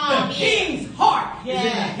 Come on. The king's heart is in the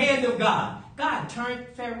hand of God. God turned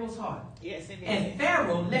Pharaoh's heart. Yes, it is. And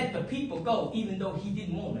Pharaoh let the people go even though he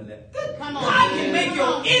didn't want to let them. Come on. God can make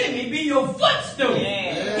your enemy be your footstool.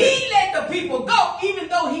 Yeah. He let the people go even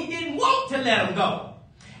though he didn't want to let them go.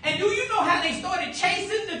 And do you know how they started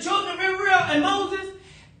chasing the children of Israel and Moses?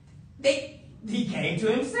 He came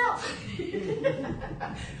to himself.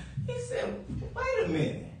 He said, wait a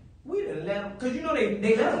minute. We didn't let them, because you know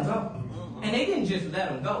they let them go. And they didn't just let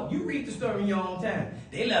them go. You read the story in your own time.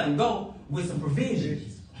 They let them go with some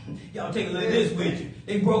provisions. Y'all take a little of this with you.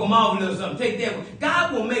 They broke them off a little something. Take that.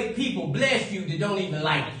 God will make people bless you that don't even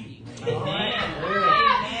like you.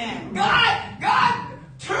 Amen. God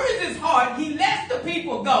turns his heart. He lets the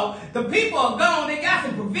people go. The people are gone. They got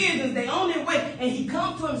some provisions. They on their way. And he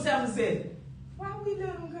comes to himself and says, why we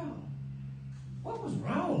let them go? What was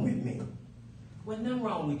wrong with me? Well, nothing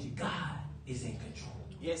wrong with you. God is in control.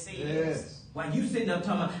 Yes, he is. While you sitting up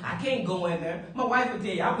talking about, I can't go in there. My wife would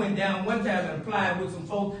tell you, I went down one time and applied with some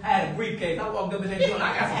folks. I had a briefcase. I walked up in there doing,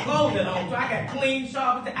 I got some clothes at home, so I got clean,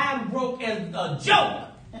 sharp. I'm broke as a joke.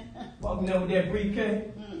 Walking there with that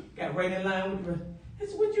briefcase. Got right in line with the rest. I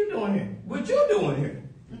said, what you doing here? What you doing here?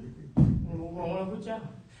 What's wrong with y'all?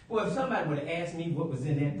 Well, if somebody would have asked me what was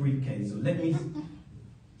in that briefcase, so let me,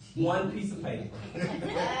 one piece of paper. I could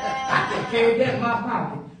have carried that in my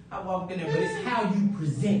pocket. I walked in there, but it's how you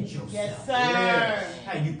present yourself. Yes, sir. Yes.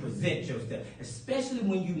 How you present yourself, especially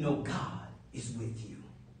when you know God is with you.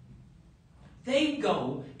 They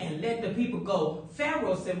go and let the people go.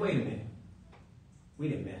 Pharaoh said, wait a minute. We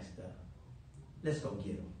done messed up. Let's go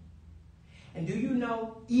get them. And do you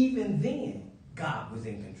know, even then, God was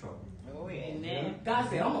in control. Oh, amen. God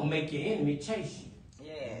said, I'm going to make your enemy chase you.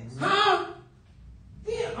 Yes. Huh?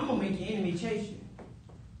 Yeah, I'm going to make your enemy chase you.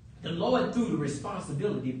 The Lord threw the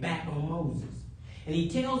responsibility back on Moses. And he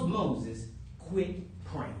tells Moses, quit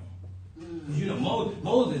praying. You know,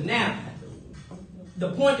 Moses now,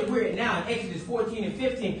 the point that we're at now in Exodus 14 and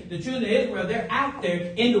 15, the children of Israel, they're out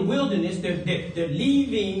there in the wilderness. They're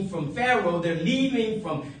leaving from Pharaoh. They're leaving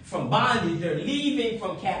from bondage. They're leaving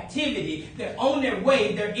from captivity. They're on their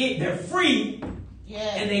way. They're free.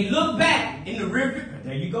 Yes. And they look back in the rearview.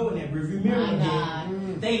 There you go in that rearview mirror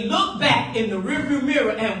again. They look back in the rearview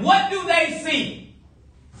mirror, and what do they see?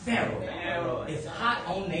 Pharaoh is hot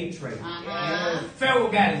on their trail. Pharaoh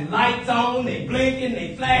got his lights on, they blinking,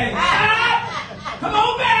 they flashing. Come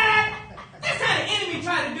on back! That's how the enemy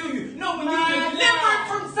try to do you. No, when you're delivered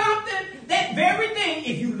from something, that very thing,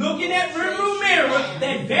 if you look in that rearview mirror,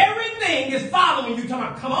 that very thing is following you. Talking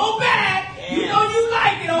about, come on back! You know you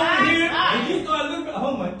like it over here. And you start looking,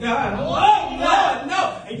 oh my God, oh Lord,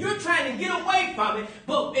 no. And you're trying to get away from it.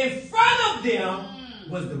 But in front of them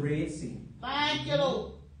was the Red Sea. Thank you,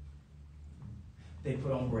 Lord. They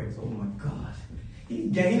put on brakes. Oh my God.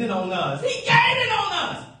 He's gaining on us. He's gaining on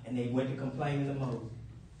us. And they went to complaining to Moses.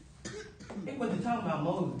 They went to talk about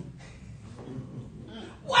Moses.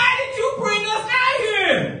 Why did you bring us out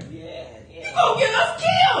here? You're going to get us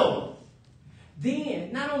killed.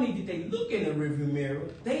 Then, not only did they look in the rearview mirror,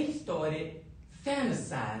 they started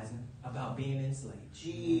fantasizing about being enslaved.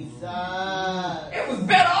 Jesus. It was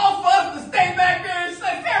better off for us to stay back there and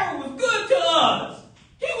say Pharaoh was good to us.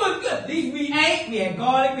 He was good. These we ate, we had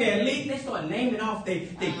garlic, we had leek. They started naming off their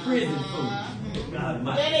prison food.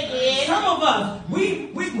 Some of us,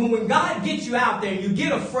 when God gets you out there and you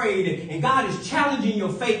get afraid and God is challenging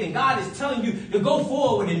your faith and God is telling you to go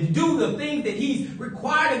forward and do the things that He's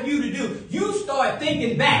required of you to do, you start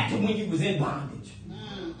thinking back to when you was in bondage.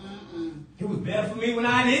 It was better for me when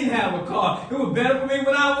I didn't have a car. It was better for me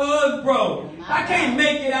when I was broke. I can't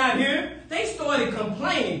make it out here. They started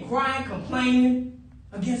complaining, crying, complaining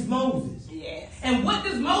against Moses. Yes. And what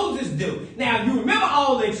does Moses do? Now, you remember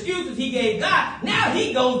all the excuses he gave God. Now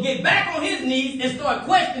he goes get back on his knees and start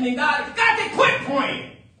questioning God. God said, quit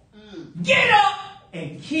praying. Get up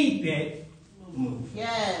and keep it moving.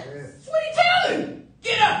 Yes. That's what he telling him.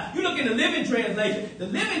 Get up. You look in the Living Translation. The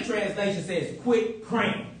Living Translation says, quit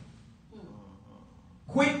praying.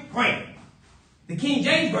 Quit praying. The King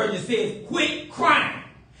James Version says, quit crying.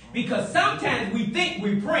 Because sometimes we think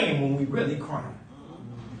we're praying when we really crying.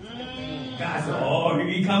 God said, oh, here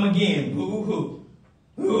you come again. Boo-hoo.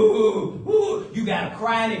 Ooh. You got to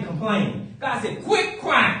crying and complaining. God said, quit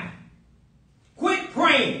crying. Quit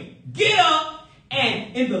praying. Get up.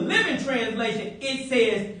 And in the Living Translation, it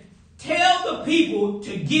says, tell the people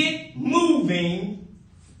to get moving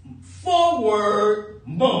forward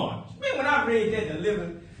march. Man, when I read that, the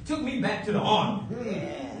Living took me back to the army.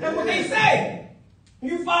 That's what they say.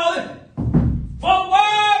 You falling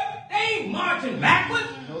forward. They ain't marching backwards.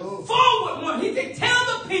 Forward march. He said,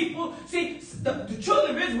 tell the people. See, the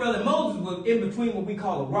children of Israel and Moses were in between what we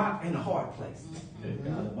call a rock and a hard place.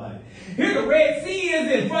 Here the Red Sea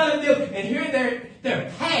is in front of them, and here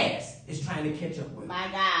their past is trying to catch up with them. My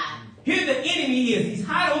God. Here the enemy is. He's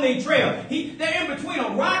hot on their trail. They're in between a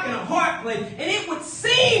rock and a hard place. And it would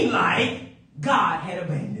seem like God had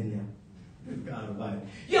abandoned them. God abandoned.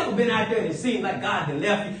 You ever been out there and it seemed like God done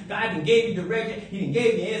left you? God done gave you direction. He done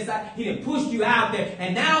gave you insight. He done pushed you out there.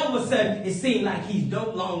 And now all of a sudden it seemed like He's no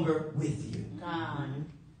longer with you. God.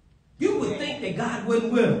 You would think that God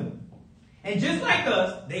wasn't with them. And just like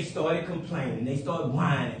us, they started complaining. They started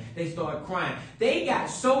whining. They started crying. They got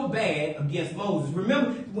so bad against Moses.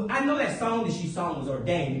 Remember, I know that song that she sung was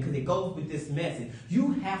ordained because it goes with this message.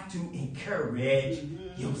 You have to encourage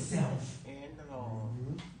yourself.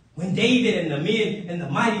 When David and the men and the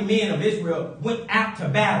mighty men of Israel went out to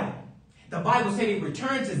battle, the Bible said they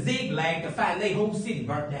returned to Ziklag to find their whole city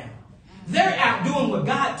burnt down. They're out doing what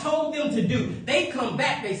God told them to do. They come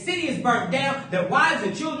back, their city is burnt down, their wives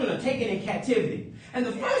and children are taken in captivity. And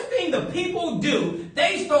the first thing the people do,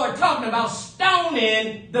 they start talking about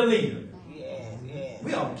stoning the leader.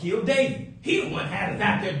 We ought to kill David. He the one had us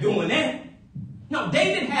out there doing that. No,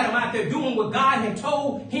 David had them out there doing what God had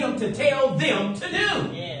told him to tell them to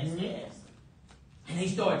do. And they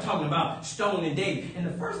started talking about stoning David. And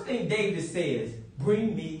the first thing David says,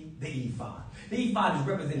 bring me the ephod. The ephod is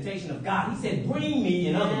representation of God. He said, bring me,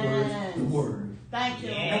 in other words, the word. Thank you.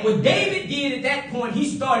 And what David did at that point, he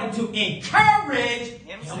started to encourage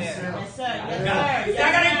himself. Yes, sir. He said,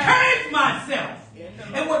 I got to encourage myself.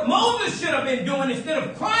 And what Moses should have been doing, instead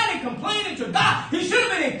of crying and complaining to God, he should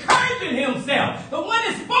have been encouraging himself. The one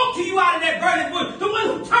that spoke to you out of that burning bush, the one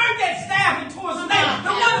who turned that staff into a snake,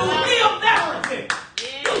 the one who healed leprosy.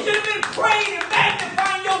 You should have been praying and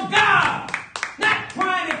magnifying your God, not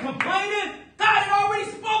crying and complaining. God had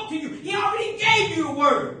already spoke to you. He already gave you a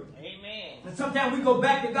word. Amen. And sometimes we go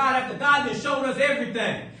back to God after God has shown us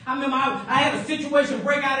everything. I remember I had a situation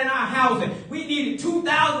break out in our house, and we needed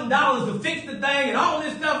 $2,000 to fix the thing and all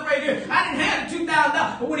this stuff right here. I didn't have the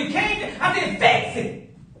 $2,000, but when it came to, I said, fix it.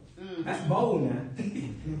 That's bold now.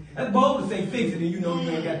 That's bold to say fix it, and you know you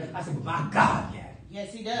ain't got it. I said, but my God, yeah.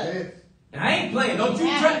 Yes, he does. And I ain't playing. Don't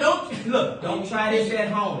try this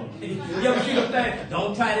at home. You ever see the thing?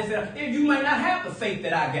 Don't try this at home. You might not have the faith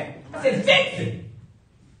that I got. I said, fix it.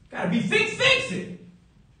 Gotta be fixed, fix it.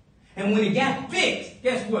 And when it got fixed,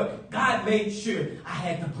 guess what? God made sure I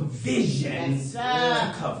had the provision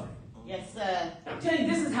to cover it. Yes, sir. I'm telling you,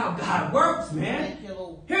 this is how God works, man. Thank you,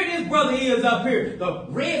 Lord. Here this brother is up here. The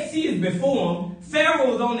Red Sea is before him.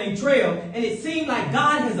 Pharaoh is on their trail. And it seemed like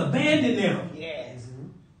God has abandoned them. Yes.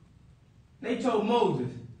 They told Moses,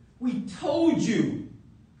 we told you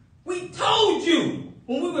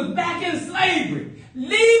when we was back in slavery,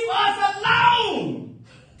 leave us alone.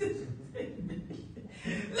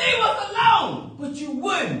 Leave us alone. But you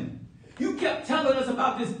wouldn't. You kept telling us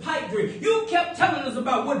about this pipe dream. You kept telling us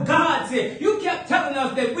about what God said. You kept telling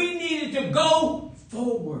us that we needed to go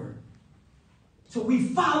forward. So we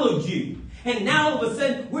followed you. And now all of a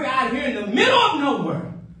sudden, we're out here in the middle of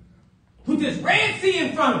nowhere with this Red Sea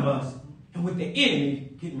in front of us and with the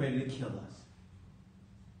enemy getting ready to kill us.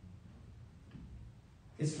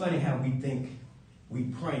 It's funny how we think we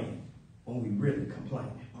praying when we really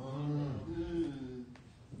complaining.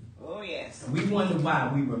 Oh, yes. We wonder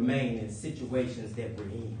why we remain in situations that we're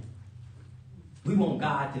in. We want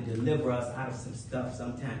God to deliver us out of some stuff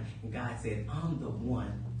sometimes. And God said, I'm the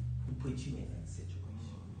one who put you in that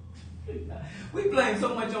situation. We blame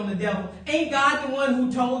so much on the devil. Ain't God the one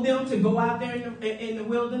who told them to go out there in the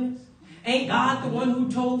wilderness? Ain't God the one who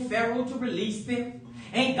told Pharaoh to release them?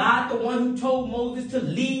 Ain't God the one who told Moses to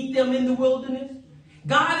lead them in the wilderness?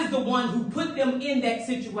 God is the one who put them in that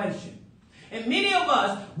situation. And many of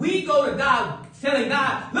us, we go to God telling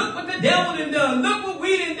God, look what the devil done done. Look what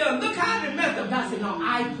we done done. Look how they messed up. God said, no,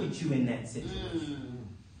 I put you in that situation.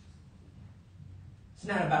 It's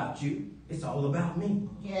not about you. It's all about me.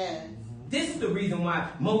 Yeah. This is the reason why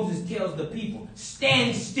Moses tells the people,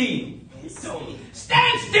 stand still. So,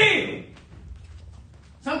 stand still.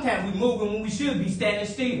 Sometimes we move when we should be standing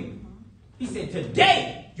still. He said,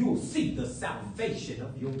 today you will see the salvation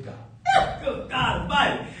of your God. Good God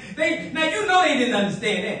Almighty. Now you know they didn't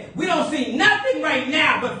understand that. We don't see nothing right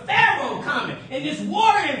now but Pharaoh coming and this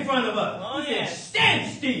water in front of us. Oh, he yes. said,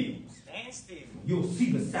 stand still. Stand still. You'll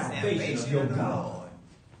see the salvation of your God.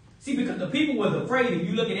 See, because the people was afraid. If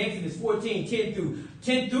you look at Exodus 14,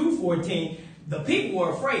 10 through 14, the people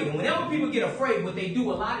were afraid. And whenever people get afraid, what they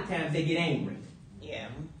do a lot of times, they get angry. Yeah.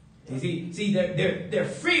 You see, their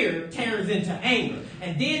fear turns into anger.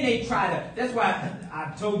 And then they try to, that's why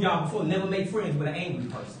I told y'all before, never make friends with an angry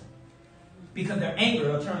person. Because their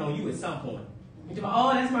anger will turn on you at some point. You're like,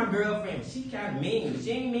 oh, that's my girlfriend. She kind of mean, but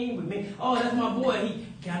she ain't mean with me. Oh, that's my boy. He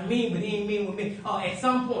kind of mean, but he ain't mean with me. Oh, at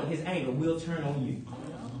some point, his anger will turn on you.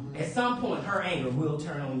 At some point, her anger will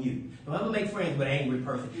turn on you. Don't ever make friends with an angry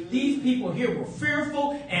person. These people here were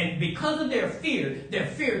fearful, and because of their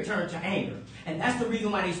fear turned to anger. And that's the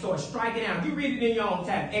reason why they start striking out. You read it in your own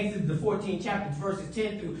time. Exodus the 14th chapter, verses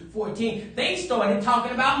 10 through 14. They started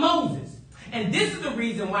talking about Moses. And this is the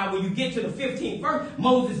reason why when you get to the 15th verse,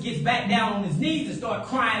 Moses gets back down on his knees and starts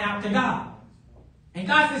crying out to God. And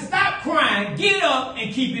God says, stop crying, get up,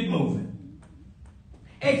 and keep it moving.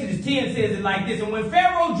 Exodus 10 says it like this. And when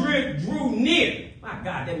Pharaoh drew near, my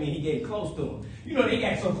God, that means he getting close to him. You know, they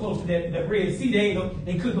got so close to that Red Sea,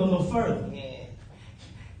 they couldn't go no further. Yeah.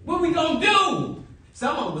 What we gonna do?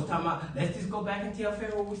 Someone was talking about, let's just go back and tell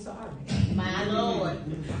Pharaoh we're sorry. My Lord.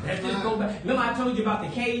 Let's just go back. Remember I told you about the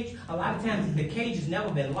cage? A lot of times the cage has never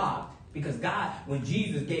been locked. Because God, when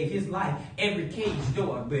Jesus gave his life, every cage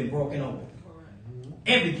door has been broken open.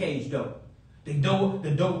 Every cage door. The door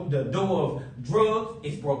of drugs,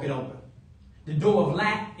 it's broken open. The door of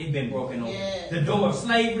lack, it's been broken open. Yeah. The door of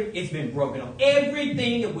slavery, it's been broken open.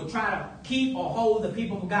 Everything that would try to keep or hold the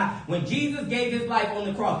people of God. When Jesus gave his life on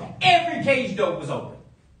the cross, every cage door was open.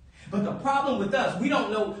 But the problem with us, we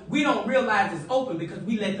don't realize it's open because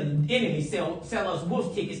we let the enemy sell us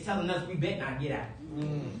wolf tickets telling us we better not get out.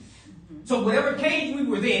 So whatever cage we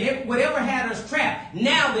were in, whatever had us trapped,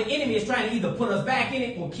 now the enemy is trying to either put us back in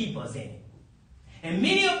it or keep us in it. And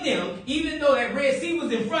many of them, even though that Red Sea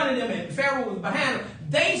was in front of them and Pharaoh was behind them,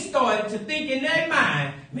 they started to think in their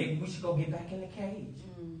mind, maybe we should go get back in the cage.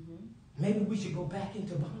 Maybe we should go back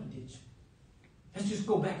into bondage. Let's just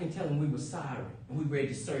go back and tell him we were sorry and we were ready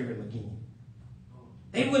to serve him again.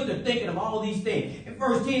 They went to thinking of all these things. In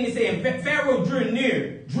verse 10 they say, and Pharaoh drew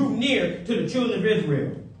near to the children of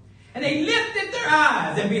Israel. And they lifted their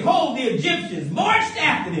eyes, and behold, the Egyptians marched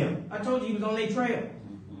after them. I told you he was on their trail.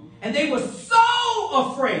 And they were so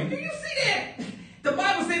afraid. Do you see that? The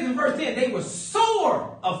Bible says in verse 10, they were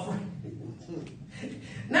sore afraid.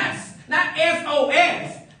 Not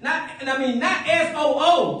S-O-S. Not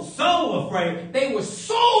S-O-O. So afraid. They were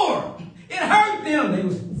sore. It hurt them. They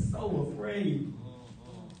were so afraid.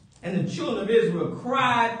 And the children of Israel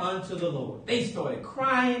cried unto the Lord. They started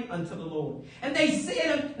crying unto the Lord. And they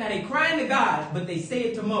said, now they crying to God, but they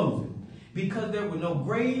said to Moses, because there were no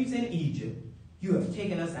graves in Egypt, you have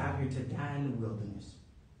taken us out here to die in the wilderness.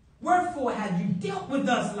 Wherefore have you dealt with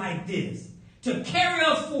us like this, to carry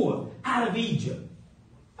us forth out of Egypt?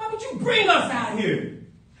 Why would you bring us out here?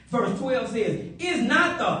 Verse 12 says, is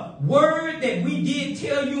not the word that we did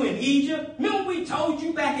tell you in Egypt? Remember we told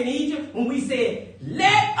you back in Egypt when we said,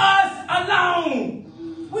 let us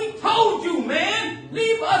alone. We told you, man,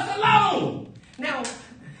 leave us alone. Now,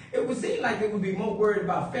 it would seem like they would be more worried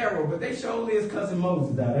about Pharaoh, but they surely is cussing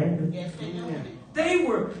Moses out, ain't they? Yes, they know. They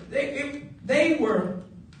were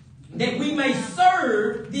that we may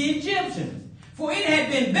serve the Egyptians. For it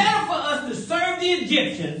had been better for us to serve the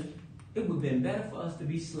Egyptians. It would have been better for us to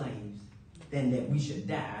be slaves than that we should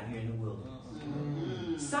die out here in the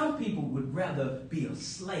wilderness. Some people would rather be a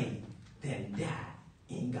slave than die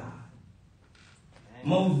in God.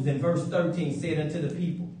 Moses in verse 13 said unto the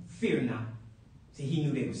people, fear not. See, he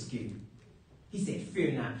knew they were scared. He said,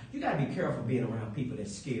 fear not. You got to be careful being around people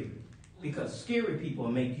that's scary. Because scary people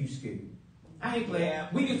will make you scared. I ain't playing. Yeah.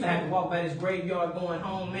 We used to have to walk by this graveyard going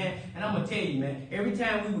home, man. And I'm going to tell you, man, every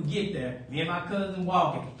time we would get there, me and my cousin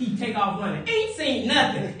walking, he'd take off running. Ain't seen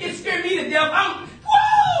nothing. It scared me to death. I'm,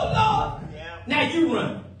 whoa, Lord. Yeah. Now you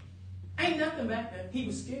run. Ain't nothing back there. He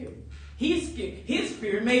was scared. He's scared. His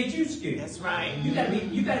fear made you scared. That's right. You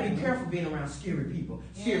gotta be careful being around scary people,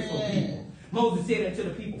 fearful people. Moses said unto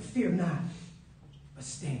the people, fear not, but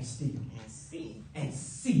stand still and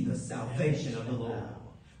see the salvation of the Lord,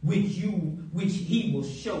 which he will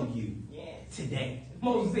show you today.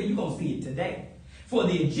 Moses said, you're going to see it today. For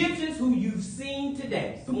the Egyptians who you've seen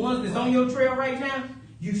today, the ones that's on your trail right now,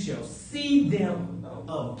 you shall see them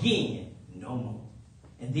again no more.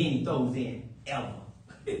 And then he throws in ever.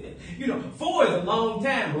 You know, 4 is a long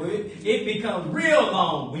time, but it becomes real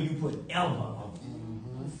long when you put ever on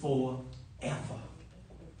it. Forever.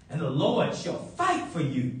 And the Lord shall fight for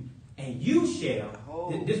you, and you shall,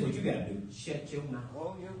 this is what you got to do, shut your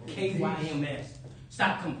mouth. KYMS.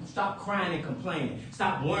 Stop crying and complaining.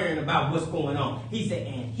 Stop worrying about what's going on. He said,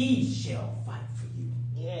 and he shall fight for you.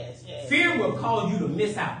 Yes. Fear will cause you to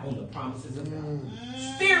miss out on the promises of God.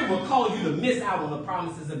 Fear will cause you to miss out on the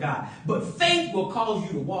promises of God. But faith will cause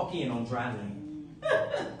you to walk in on dry land.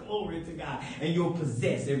 Glory to God. And you'll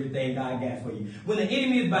possess everything God got for you. When the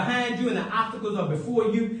enemy is behind you and the obstacles are before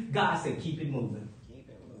you, God said, keep it moving.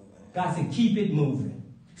 God said, keep it moving.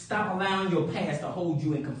 Stop allowing your past to hold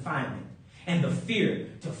you in confinement and the fear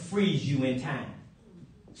to freeze you in time.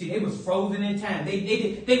 See, they was frozen in time.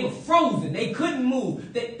 They were frozen. They couldn't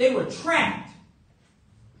move. They were trapped.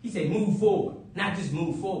 He said, move forward. Not just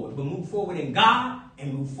move forward, but move forward in God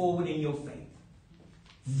and move forward in your faith.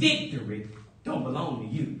 Victory don't belong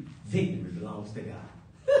to you. Victory belongs to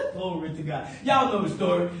God. Glory to God. Y'all know the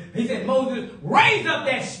story. He said, Moses, raise up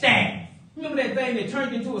that staff. Remember that thing that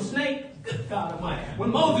turned into a snake? Good God Almighty.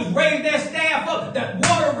 When Moses raised that staff up, that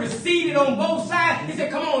water receded on both sides. He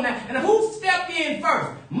said, come on now. And who stepped in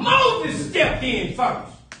first? Moses stepped in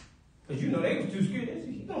first. Because you know they was too scared. They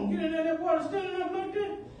said, you going to get in there, that water standing up like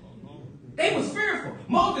that? They was fearful.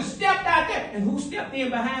 Moses stepped out there. And who stepped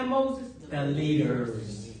in behind Moses? The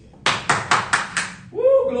leaders.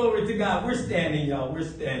 Woo, glory to God. We're standing, y'all. We're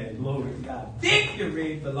standing. Glory to God.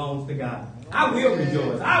 Victory belongs to God. I will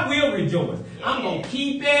rejoice. I will rejoice. I'm going to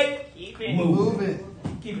keep it moving.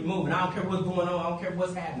 Keep it moving. I don't care what's going on. I don't care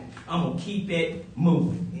what's happening. I'm going to keep it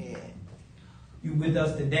moving. Yeah. You with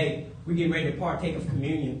us today. We're getting ready to partake of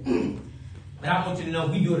communion. But I want you to know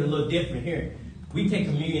we do it a little different here. We take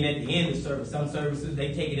communion at the end of service. Some services,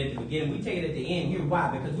 they take it at the beginning. We take it at the end here.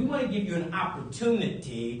 Why? Because we want to give you an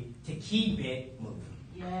opportunity to keep it moving.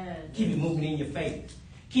 Yes. Keep it moving in your faith.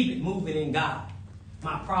 Keep it moving in God.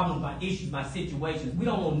 My problems, my issues, my situations. We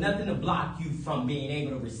don't want nothing to block you from being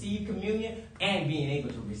able to receive communion and being able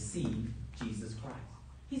to receive Jesus Christ.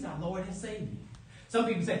 He's our Lord and Savior. Some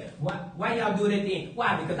people say, why y'all do it at the end?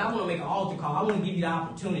 Why? Because I want to make an altar call. I want to give you the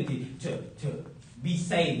opportunity to be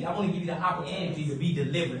saved. I want to give you the opportunity to be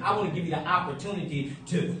delivered. I want to give you the opportunity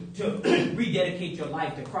to rededicate your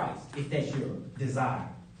life to Christ, if that's your desire.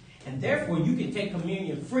 And therefore, you can take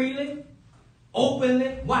communion freely,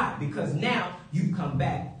 openly. Why? Because now you've come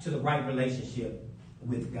back to the right relationship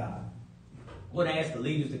with God. Lord, I ask the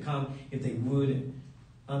leaders to come, if they would, and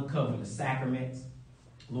uncover the sacraments.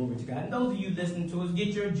 Glory to God. And those of you listening to us, get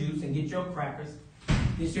your juice and get your crackers.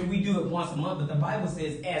 This year we do it once a month, but the Bible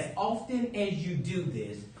says, as often as you do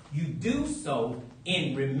this, you do so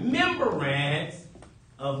in remembrance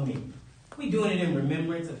of me. We're doing it in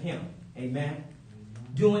remembrance of him. Amen.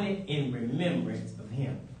 Doing it in remembrance of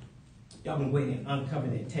him. Y'all can go ahead and uncover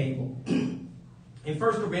that table. In 1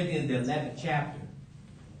 Corinthians, the 11th chapter,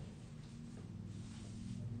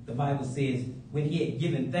 the Bible says, when he had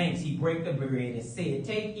given thanks, he broke the bread and said,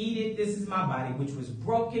 take, eat it, this is my body, which was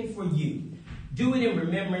broken for you. Do it in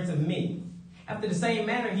remembrance of me. After the same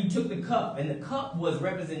manner, he took the cup, and the cup was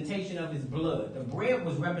representation of his blood. The bread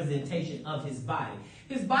was representation of his body.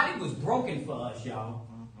 His body was broken for us, y'all.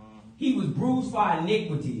 He was bruised for our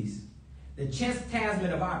iniquities. The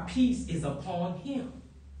chastisement of our peace is upon him.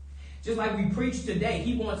 Just like we preached today,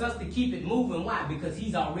 he wants us to keep it moving. Why? Because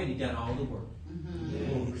he's already done all the work.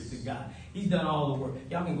 Glory to God. He's done all the work.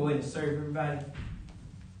 Y'all can go ahead and serve everybody.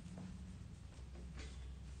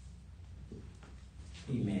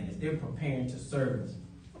 Amen. As they're preparing to serve us,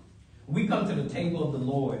 we come to the table of the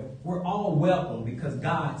Lord. We're all welcome because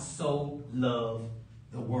God so loved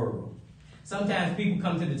the world. Sometimes people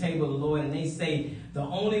come to the table of the Lord and they say the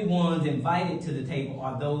only ones invited to the table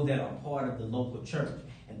are those that are part of the local church.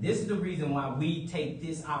 And this is the reason why we take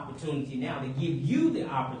this opportunity now to give you the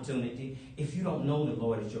opportunity, if you don't know the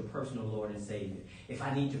Lord as your personal Lord and Savior, if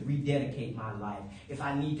I need to rededicate my life, if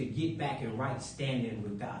I need to get back in right standing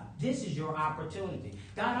with God, this is your opportunity.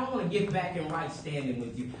 God, I want to get back in right standing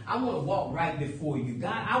with you. I want to walk right before you.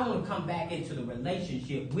 God, I want to come back into the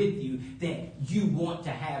relationship with you that you want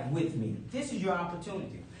to have with me. This is your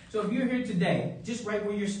opportunity. So if you're here today, just right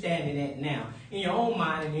where you're standing at now, in your own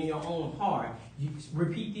mind and in your own heart, you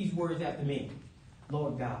repeat these words after me.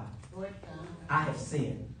 Lord God, Lord God, I have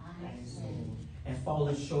sinned I have sinned and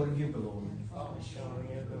fallen short of your glory. and fallen short of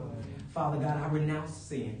your glory. Father God, I renounce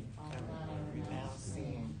sin Father God, I renounce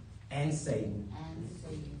sin and Satan, and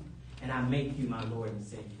Satan, and I make you my Lord and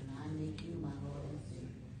Savior. and I make you my Lord and Savior.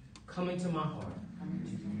 Come into my heart. Come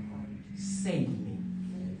into my heart, Save me. save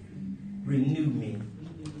me, Renew me.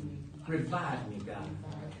 renew me, Revive me, God.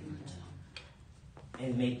 revive me, God.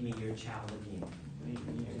 And make me your child again. Make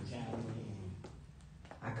me your child again.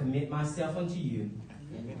 I commit myself unto you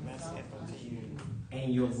Commit myself unto you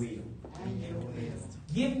and your will. And your will.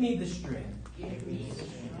 Give me the strength Give me the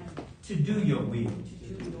strength to do your will,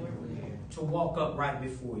 to do your will, to walk upright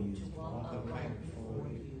before you, to walk upright before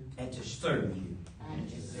you, and to serve you. and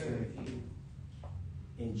to serve you.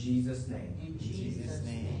 In Jesus' name, In Jesus'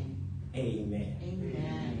 name, amen.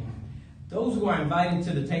 amen. Those who are invited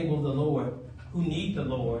to the table of the Lord, who need the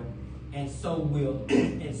Lord, and so will,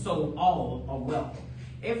 and so all are welcome.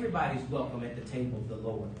 Everybody's welcome at the table of the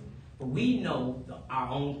Lord. But we know our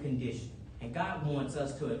own condition. And God wants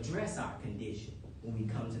us to address our condition when we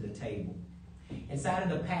come to the table. Inside of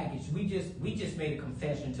the package, we just made a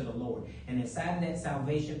confession to the Lord. And inside of that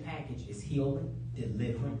salvation package is healing,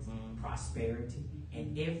 deliverance, prosperity,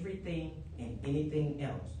 and everything and anything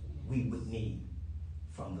else we would need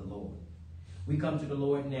from the Lord. We come to the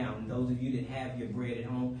Lord now, and those of you that have your bread at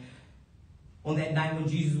home, on that night when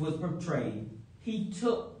Jesus was betrayed, he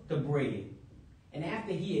took the bread. And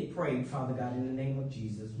after he had prayed, Father God, in the name of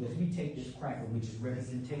Jesus, as we take this cracker, which is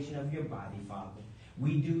representation of your body, Father,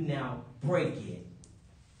 we do now break it,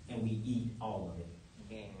 and we eat all of it.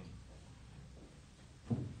 again.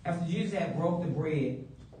 After Jesus had broke the bread,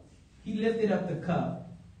 he lifted up the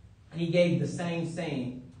cup, and he gave the same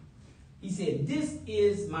saying. He said, this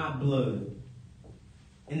is my blood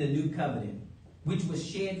in the new covenant, which was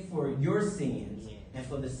shed for your sins and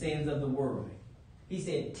for the sins of the world. He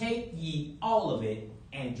said, take ye all of it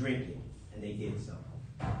and drink it. And they did so.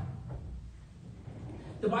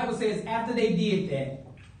 The Bible says after they did that,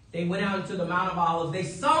 they went out into the Mount of Olives. They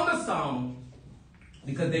sung a song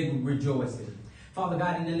because they were rejoicing. Father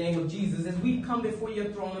God, in the name of Jesus, as we come before your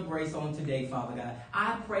throne of grace on today, Father God,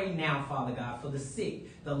 I pray now, Father God, for the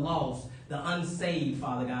sick, the lost, the unsaved,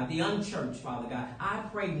 Father God, the unchurched, Father God. I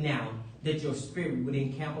pray now that your spirit would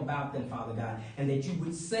encamp about them, Father God, and that you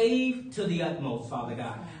would save to the utmost, Father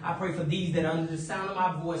God. I pray for these that are under the sound of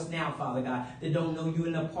my voice now, Father God, that don't know you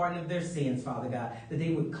in the pardon of their sins, Father God, that they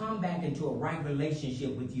would come back into a right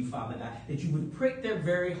relationship with you, Father God, that you would prick their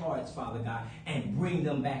very hearts, Father God, and bring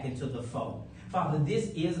them back into the fold. Father,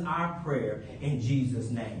 this is our prayer in Jesus'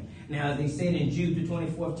 name. Now, as they said in Jude, the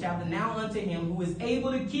 24th chapter, now unto him who is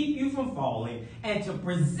able to keep you from falling and to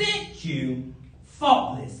present you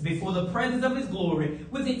faultless before the presence of his glory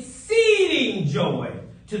with exceeding joy,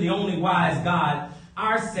 to the only wise God,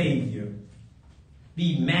 our Savior,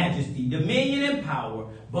 be majesty, dominion, and power,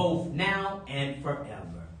 both now and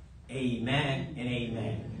forever. Amen and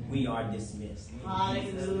amen. We are dismissed.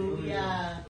 Hallelujah.